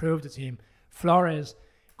only improved the team. Flores,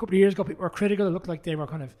 a couple of years ago, people were critical. It looked like they were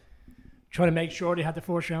kind of trying to make sure they had the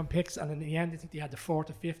first round picks, and in the end, I think they had the 4th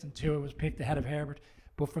or 5th, and Tua was picked ahead of Herbert.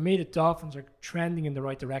 But for me, the Dolphins are trending in the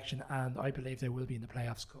right direction, and I believe they will be in the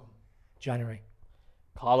playoffs come January.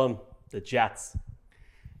 Colin, the Jets.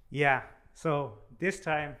 Yeah, so this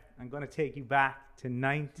time I'm going to take you back to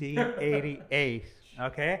 1988,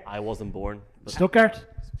 okay? I wasn't born. Stuttgart?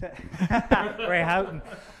 Ray Houghton.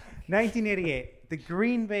 1988, the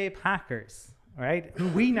Green Bay Packers, right, who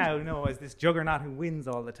we now know as this juggernaut who wins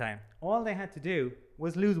all the time. All they had to do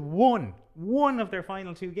was lose one of their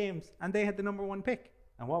final 2 games, and they had the number 1 pick.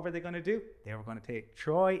 And what were they going to do? They were going to take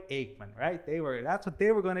Troy Aikman, right? That's what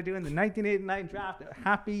they were going to do in the 1989 draft.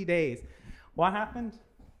 Happy days. What happened?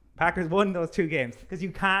 Packers won those 2 games because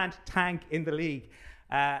you can't tank in the league.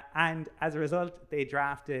 And as a result, they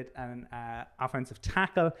drafted an offensive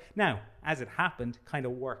tackle. Now, as it happened, kind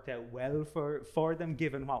of worked out well for them,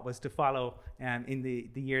 given what was to follow in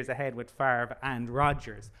the years ahead with Favre and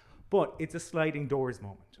Rodgers. But it's a sliding doors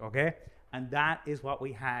moment, okay? And that is what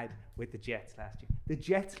we had with the Jets last year. The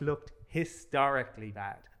Jets looked historically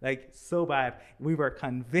bad, like so bad. We were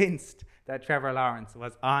convinced that Trevor Lawrence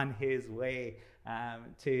was on his way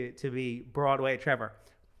to be Broadway Trevor.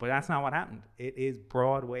 But that's not what happened. It is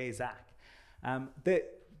Broadway Zach. I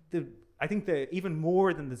think even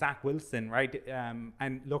more than the Zach Wilson, right?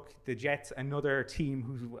 And look, the Jets, another team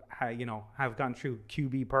who have gone through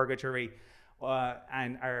QB purgatory,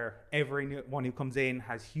 and everyone who comes in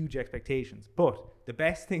has huge expectations. But the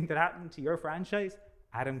best thing that happened to your franchise,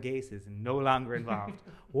 Adam Gase is no longer involved.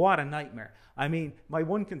 What a nightmare. I mean, my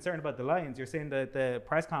one concern about the Lions, you're saying that the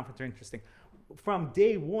press conference are interesting. From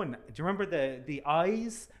day one, do you remember the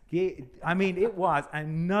eyes? I mean, it was a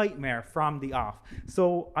nightmare from the off.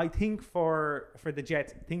 So I think for the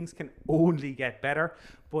Jets, things can only get better.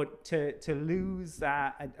 But to lose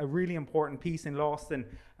a really important piece in Lawson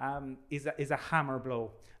is a hammer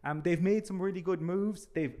blow. They've made some really good moves.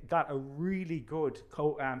 They've got a really good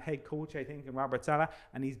head coach, I think, in Robert Saleh,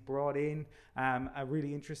 and he's brought in a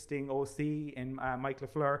really interesting OC in Mike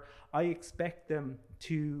LaFleur. I expect them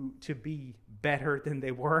to be better than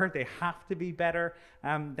they were. They have to be better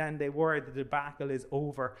than they were. The debacle is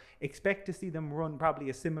over. Expect to see them run probably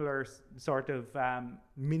a similar sort of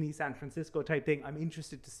mini San Francisco type thing. I'm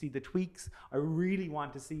interested to see the tweaks. I really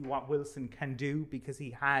want to see what Wilson can do because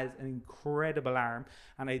he has an incredible arm,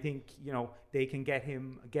 and I think they can get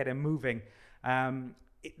him moving.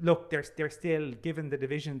 Look, they're still, given the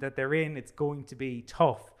division that they're in, it's going to be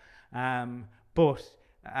tough. But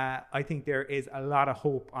I think there is a lot of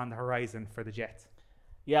hope on the horizon for the Jets.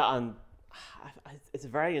 Yeah, and it's a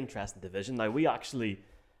very interesting division. Now, we actually,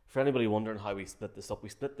 for anybody wondering how we split this up, we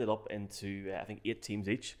split it up into, I think, 8 teams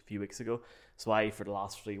each a few weeks ago. So I, for the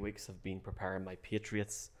last 3 weeks, have been preparing my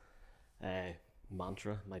Patriots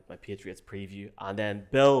mantra, my Patriots preview. And then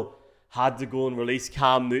Bill had to go and release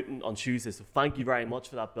Cam Newton on Tuesday. So thank you very much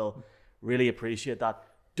for that, Bill. Really appreciate that.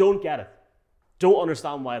 Don't get it. Don't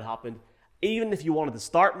understand why it happened. Even if you wanted to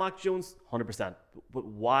start Mac Jones, 100%. But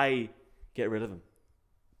why get rid of him?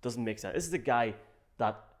 Doesn't make sense. This is a guy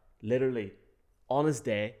that literally, on his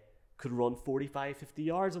day, could run 45, 50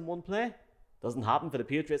 yards in one play. Doesn't happen for the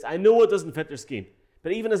Patriots. I know it doesn't fit their scheme.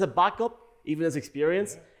 But even as a backup, even as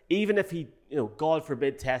experience, even if he, God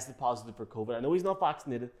forbid, tested positive for COVID, I know he's not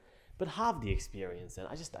vaccinated, but have the experience. And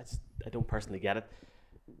I don't personally get it.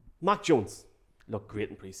 Mac Jones looked great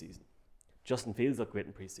in preseason. Justin Fields looked great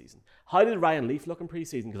in preseason. How did Ryan Leaf look in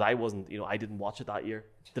preseason? Because I wasn't, I didn't watch it that year.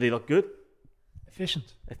 Did he look good?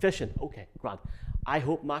 Efficient. Okay, grand. I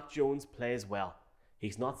hope Mac Jones plays well.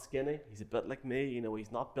 He's not skinny. He's a bit like me.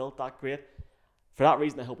 He's not built that great. For that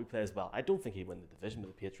reason, I hope he plays well. I don't think he'd win the division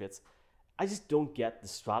with the Patriots. I just don't get the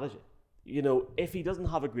strategy. If he doesn't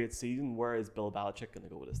have a great season, where is Bill Belichick going to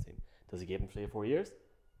go with his team? Does he give him 3 or 4 years?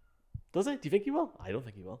 Does he? Do you think he will? I don't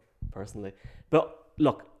think he will, personally. But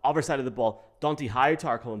look, other side of the ball, Dante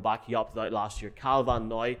Hightower coming back. He opted out last year. Cal Van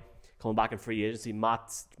Noy coming back in free agency.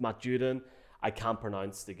 Matt Judon. I can't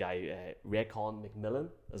pronounce the guy. Raycon McMillan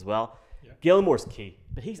as well. Yeah. Gilmore's key.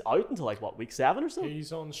 But he's out until week 7 or so?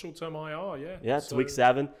 He's on short-term IR, yeah. Yeah, it's week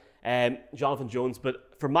 7. Jonathan Jones.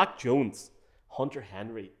 But for Mac Jones, Hunter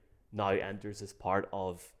Henry now enters as part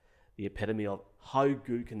of the epitome of how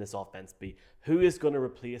good can this offense be? Who is going to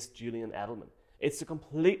replace Julian Edelman? It's a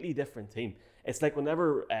completely different team. It's like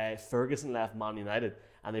whenever Ferguson left Man United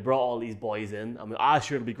and they brought all these boys in,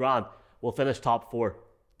 sure, it'll be grand. We'll finish top 4.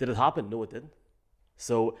 Did it happen? No, it didn't.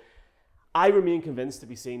 So I remain convinced to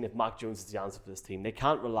be seen if Mac Jones is the answer for this team. They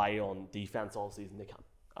can't rely on defense all season. They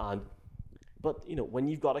can't. But when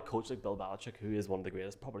you've got a coach like Bill Belichick, who is one of the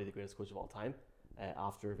greatest, probably the greatest coach of all time,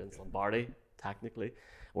 after Vince Lombardi, technically,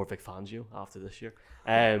 or Vic Fangio after this year.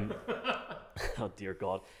 Oh dear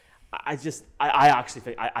God. I actually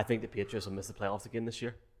think the Patriots will miss the playoffs again this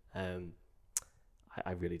year.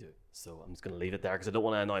 I really do. So I'm just going to leave it there because I don't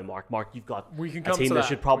want to annoy Mark. Mark, you've got a team that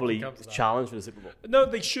should probably challenge for the Super Bowl. No,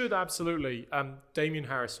 they should, absolutely. Damien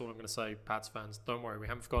Harris, all I'm going to say, Pats fans, don't worry, we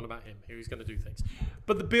haven't forgotten about him. He's going to do things.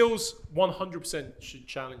 But the Bills 100% should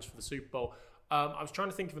challenge for the Super Bowl. I was trying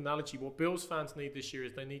to think of an analogy. What Bills fans need this year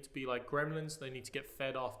is they need to be like gremlins. They need to get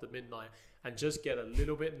fed after midnight and just get a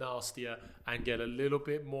little bit nastier and get a little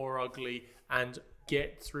bit more ugly and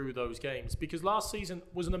get through those games. Because last season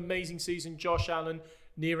was an amazing season. Josh Allen,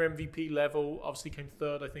 near MVP level, obviously came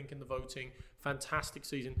 3rd, I think, in the voting. Fantastic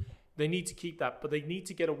season. They need to keep that, but they need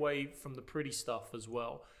to get away from the pretty stuff as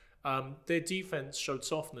well. Their defense showed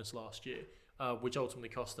softness last year, which ultimately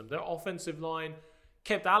cost them. Their offensive line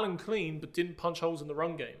kept Allen clean, but didn't punch holes in the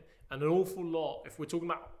run game. And an awful lot, if we're talking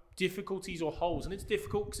about difficulties or holes, and it's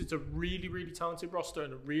difficult because it's a really, really talented roster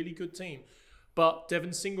and a really good team, but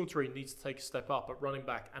Devin Singletary needs to take a step up at running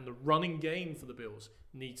back, and the running game for the Bills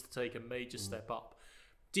needs to take a major step up.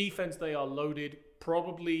 Defense, they are loaded,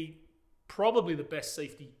 probably the best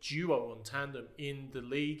safety duo on tandem in the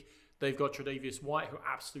league. They've got Tre'Davious White, who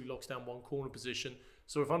absolutely locks down one corner position.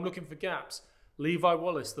 So if I'm looking for gaps, Levi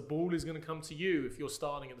Wallace, the ball is going to come to you if you're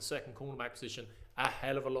starting at the second cornerback position a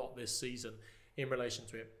hell of a lot this season in relation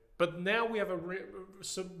to it. But now we have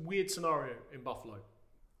some weird scenario in Buffalo.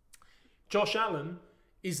 Josh Allen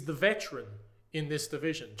is the veteran in this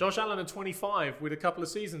division. Josh Allen at 25 with a couple of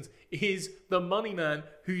seasons is the money man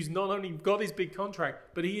who's not only got his big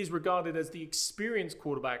contract, but he is regarded as the experienced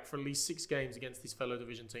quarterback for at least 6 games against his fellow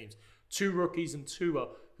division teams. 2 rookies and Tua,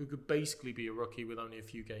 who could basically be a rookie with only a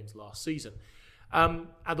few games last season.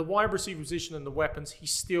 At the wide receiver position and the weapons,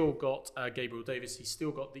 he's still got Gabriel Davis. He's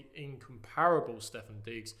still got the incomparable Stefon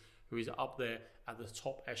Diggs, who is up there at the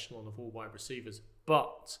top echelon of all wide receivers.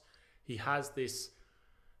 But he has this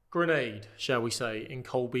grenade, shall we say, in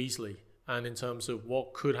Cole Beasley. And in terms of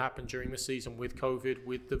what could happen during the season with COVID,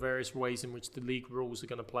 with the various ways in which the league rules are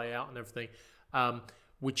going to play out and everything,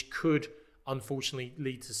 which could unfortunately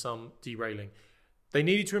lead to some derailing. They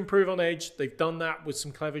needed to improve on edge. They've done that with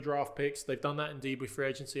some clever draft picks. They've done that indeed with free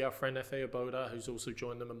agency. Our friend Efe Oboda, who's also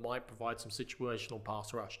joined them and might provide some situational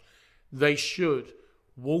pass rush. They should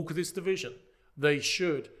walk this division. They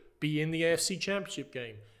should be in the AFC Championship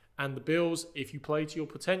game. And the Bills, if you play to your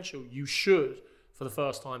potential, you should, for the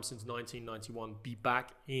first time since 1991, be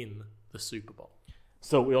back in the Super Bowl.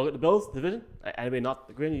 So we all got the Bills division. Anybody not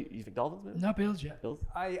agreeing? You think Dolphins? Maybe? No Bills, yeah. Bills.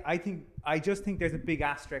 I just think there's a big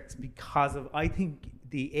asterisk because of I think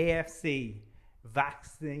the AFC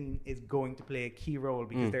vaccine is going to play a key role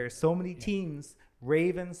because there are so many teams: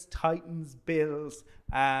 Ravens, Titans, Bills,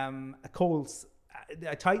 Colts.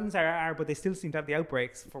 Titans are, but they still seem to have the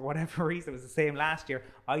outbreaks for whatever reason. It was the same last year.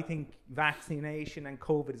 I think vaccination and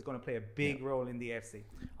COVID is going to play a big role in the AFC.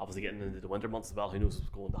 Obviously getting into the winter months as well, who knows what's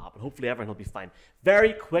going to happen. Hopefully everyone will be fine.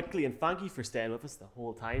 Very quickly, and thank you for staying with us the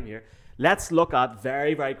whole time here. Let's look at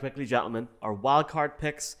very, very quickly, gentlemen, our wildcard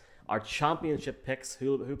picks, our championship picks,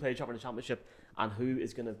 who play each other in the championship, and who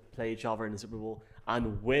is going to play each other in the Super Bowl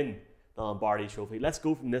and win the Lombardi Trophy. Let's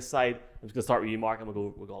go from this side. I'm just going to start with you, Mark, and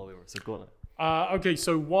we'll go all the way over. So go on. Okay,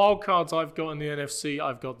 so wild cards I've got in the NFC,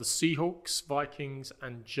 I've got the Seahawks, Vikings,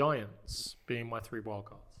 and Giants being my 3 wild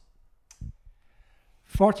cards.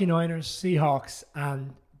 49ers, Seahawks,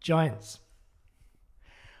 and Giants.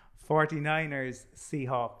 49ers,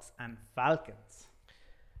 Seahawks, and Falcons.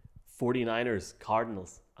 49ers,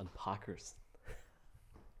 Cardinals, and Packers.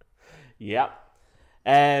 Yeah.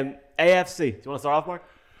 AFC. Do you want to start off, Mark?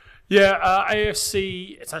 Yeah,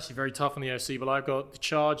 AFC, it's actually very tough in the AFC, but I've got the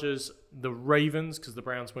Chargers, the Ravens, because the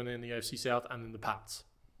Browns win in the AFC South, and then the Pats.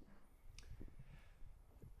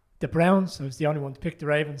 The Browns, I was the only one to pick the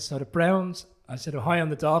Ravens. So the Browns, I said high on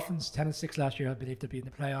the Dolphins, 10-6 last year. I believe they'll be in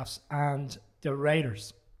the playoffs. And the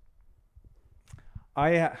Raiders.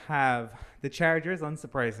 I have the Chargers,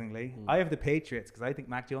 unsurprisingly. I have the Patriots because I think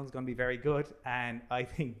Mac Jones is going to be very good. And I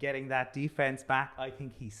think getting that defense back, I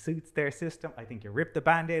think he suits their system. I think you rip the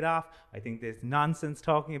Band-Aid off. I think there's nonsense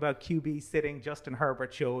talking about QB sitting. Justin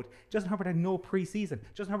Herbert showed. Justin Herbert had no preseason.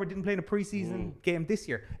 Justin Herbert didn't play in a preseason game this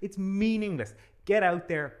year. It's meaningless. Get out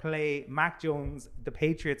there, play. Mac Jones, the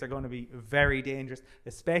Patriots are going to be very dangerous,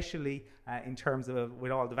 especially in terms of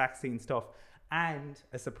with all the vaccine stuff. And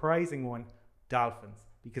a surprising one, Dolphins,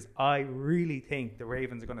 because I really think the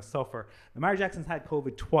Ravens are going to suffer. Lamar Jackson's had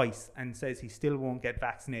COVID twice and says he still won't get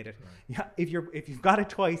vaccinated. Right. Yeah, if you've got it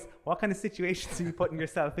twice, what kind of situations are you putting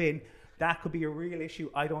yourself in? That could be a real issue.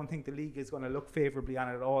 I don't think the league is going to look favourably on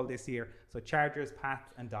it at all this year. So Chargers,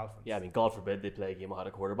 Pats, and Dolphins. Yeah, I mean, God forbid they play a game without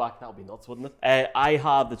a quarterback. That would be nuts, wouldn't it? I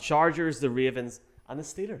have the Chargers, the Ravens, and the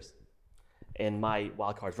Steelers in my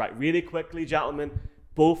wild cards. Right, really quickly, gentlemen,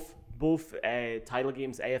 both title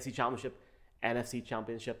games, AFC Championship, NFC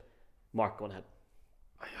Championship. Mark, go ahead.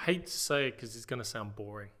 I hate to say it because it's going to sound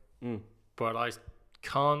boring, but I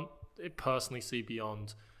can't personally see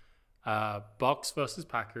beyond Bucks versus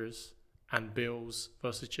Packers and Bills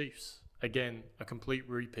versus Chiefs. Again, a complete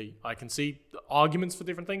repeat. I can see arguments for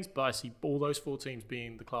different things, but I see all those 4 teams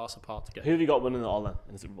being the class apart together. Who have you got winning it all then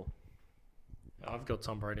in the Super Bowl? I've got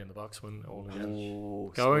Tom Brady and the Bucks win all again.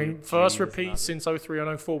 Oh, Going first repeat since 03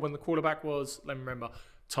 and 04 when the quarterback was, let me remember,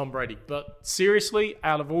 Tom Brady. But seriously,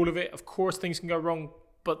 out of all of it, of course things can go wrong,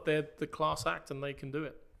 but they're the class act and they can do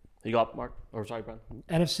it. You got Mark? Or sorry, Brian?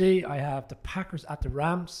 NFC, I have the Packers at the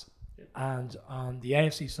Rams. And on the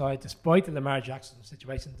AFC side, despite the Lamar Jackson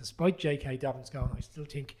situation, despite J.K. Dobbins going, I still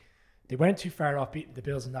think they weren't too far off beating the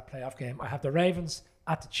Bills in that playoff game. I have the Ravens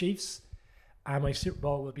at the Chiefs, and my Super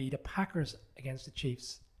Bowl will be the Packers against the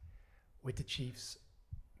Chiefs, with the Chiefs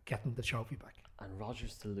getting the trophy back. And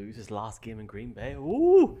Rodgers to lose his last game in Green Bay.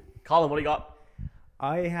 Ooh! Colin, what do you got?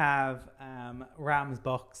 I have Rams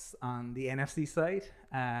Bucks on the NFC side.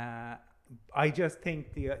 I just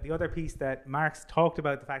think the other piece that Mark's talked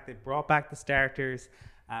about, the fact they brought back the starters,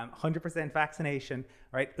 100% vaccination,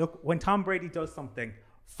 right? Look, when Tom Brady does something,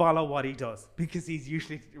 follow what he does because he's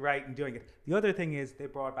usually right in doing it. The other thing is they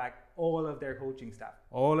brought back all of their coaching staff,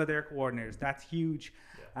 all of their coordinators. That's huge.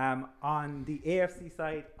 Yeah. On the AFC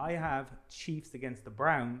side, I have Chiefs against the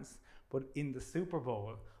Browns, but in the Super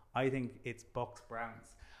Bowl, I think it's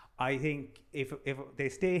Bucks-Browns. I think if they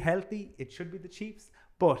stay healthy, it should be the Chiefs.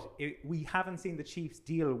 But we haven't seen the Chiefs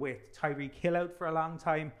deal with Tyreek Hill out for a long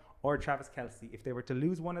time or Travis Kelce. If they were to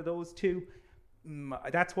lose one of those two,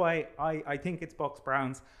 that's why I think it's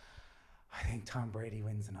Bucks-Browns. I think Tom Brady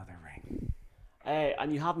wins another ring.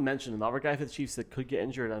 And you haven't mentioned another guy for the Chiefs that could get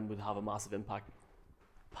injured and would have a massive impact.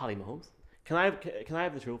 Patty Mahomes. Can I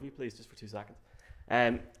have the trophy, please, just for 2 seconds?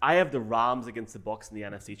 I have the Rams against the Bucks in the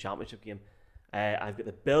NFC Championship game. I've got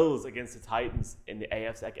the Bills against the Titans in the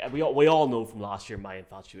AFC. We all know from last year my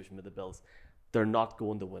infatuation with the Bills. They're not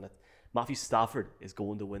going to win it. Matthew Stafford is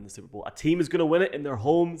going to win the Super Bowl. A team is going to win it in their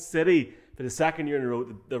home city for the second year in a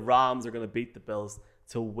row. The Rams are going to beat the Bills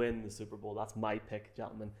to win the Super Bowl. That's my pick,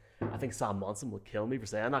 gentlemen. I think Sam Monson will kill me for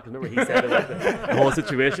saying that, because remember he said about the whole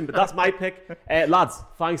situation. But that's my pick. Lads,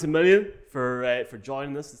 thanks a million for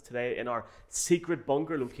joining us today in our secret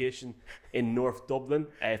bunker location in North Dublin.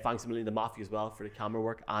 Thanks a million to Matthew as well for the camera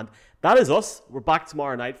work. And that is us. We're back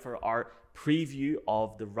tomorrow night for our preview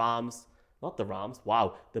of the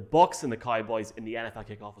Bucks and the Cowboys in the NFL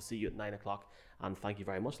kickoff. We'll see you at 9 o'clock. And thank you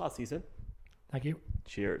very much, lads. See you soon. Thank you.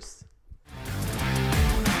 Cheers.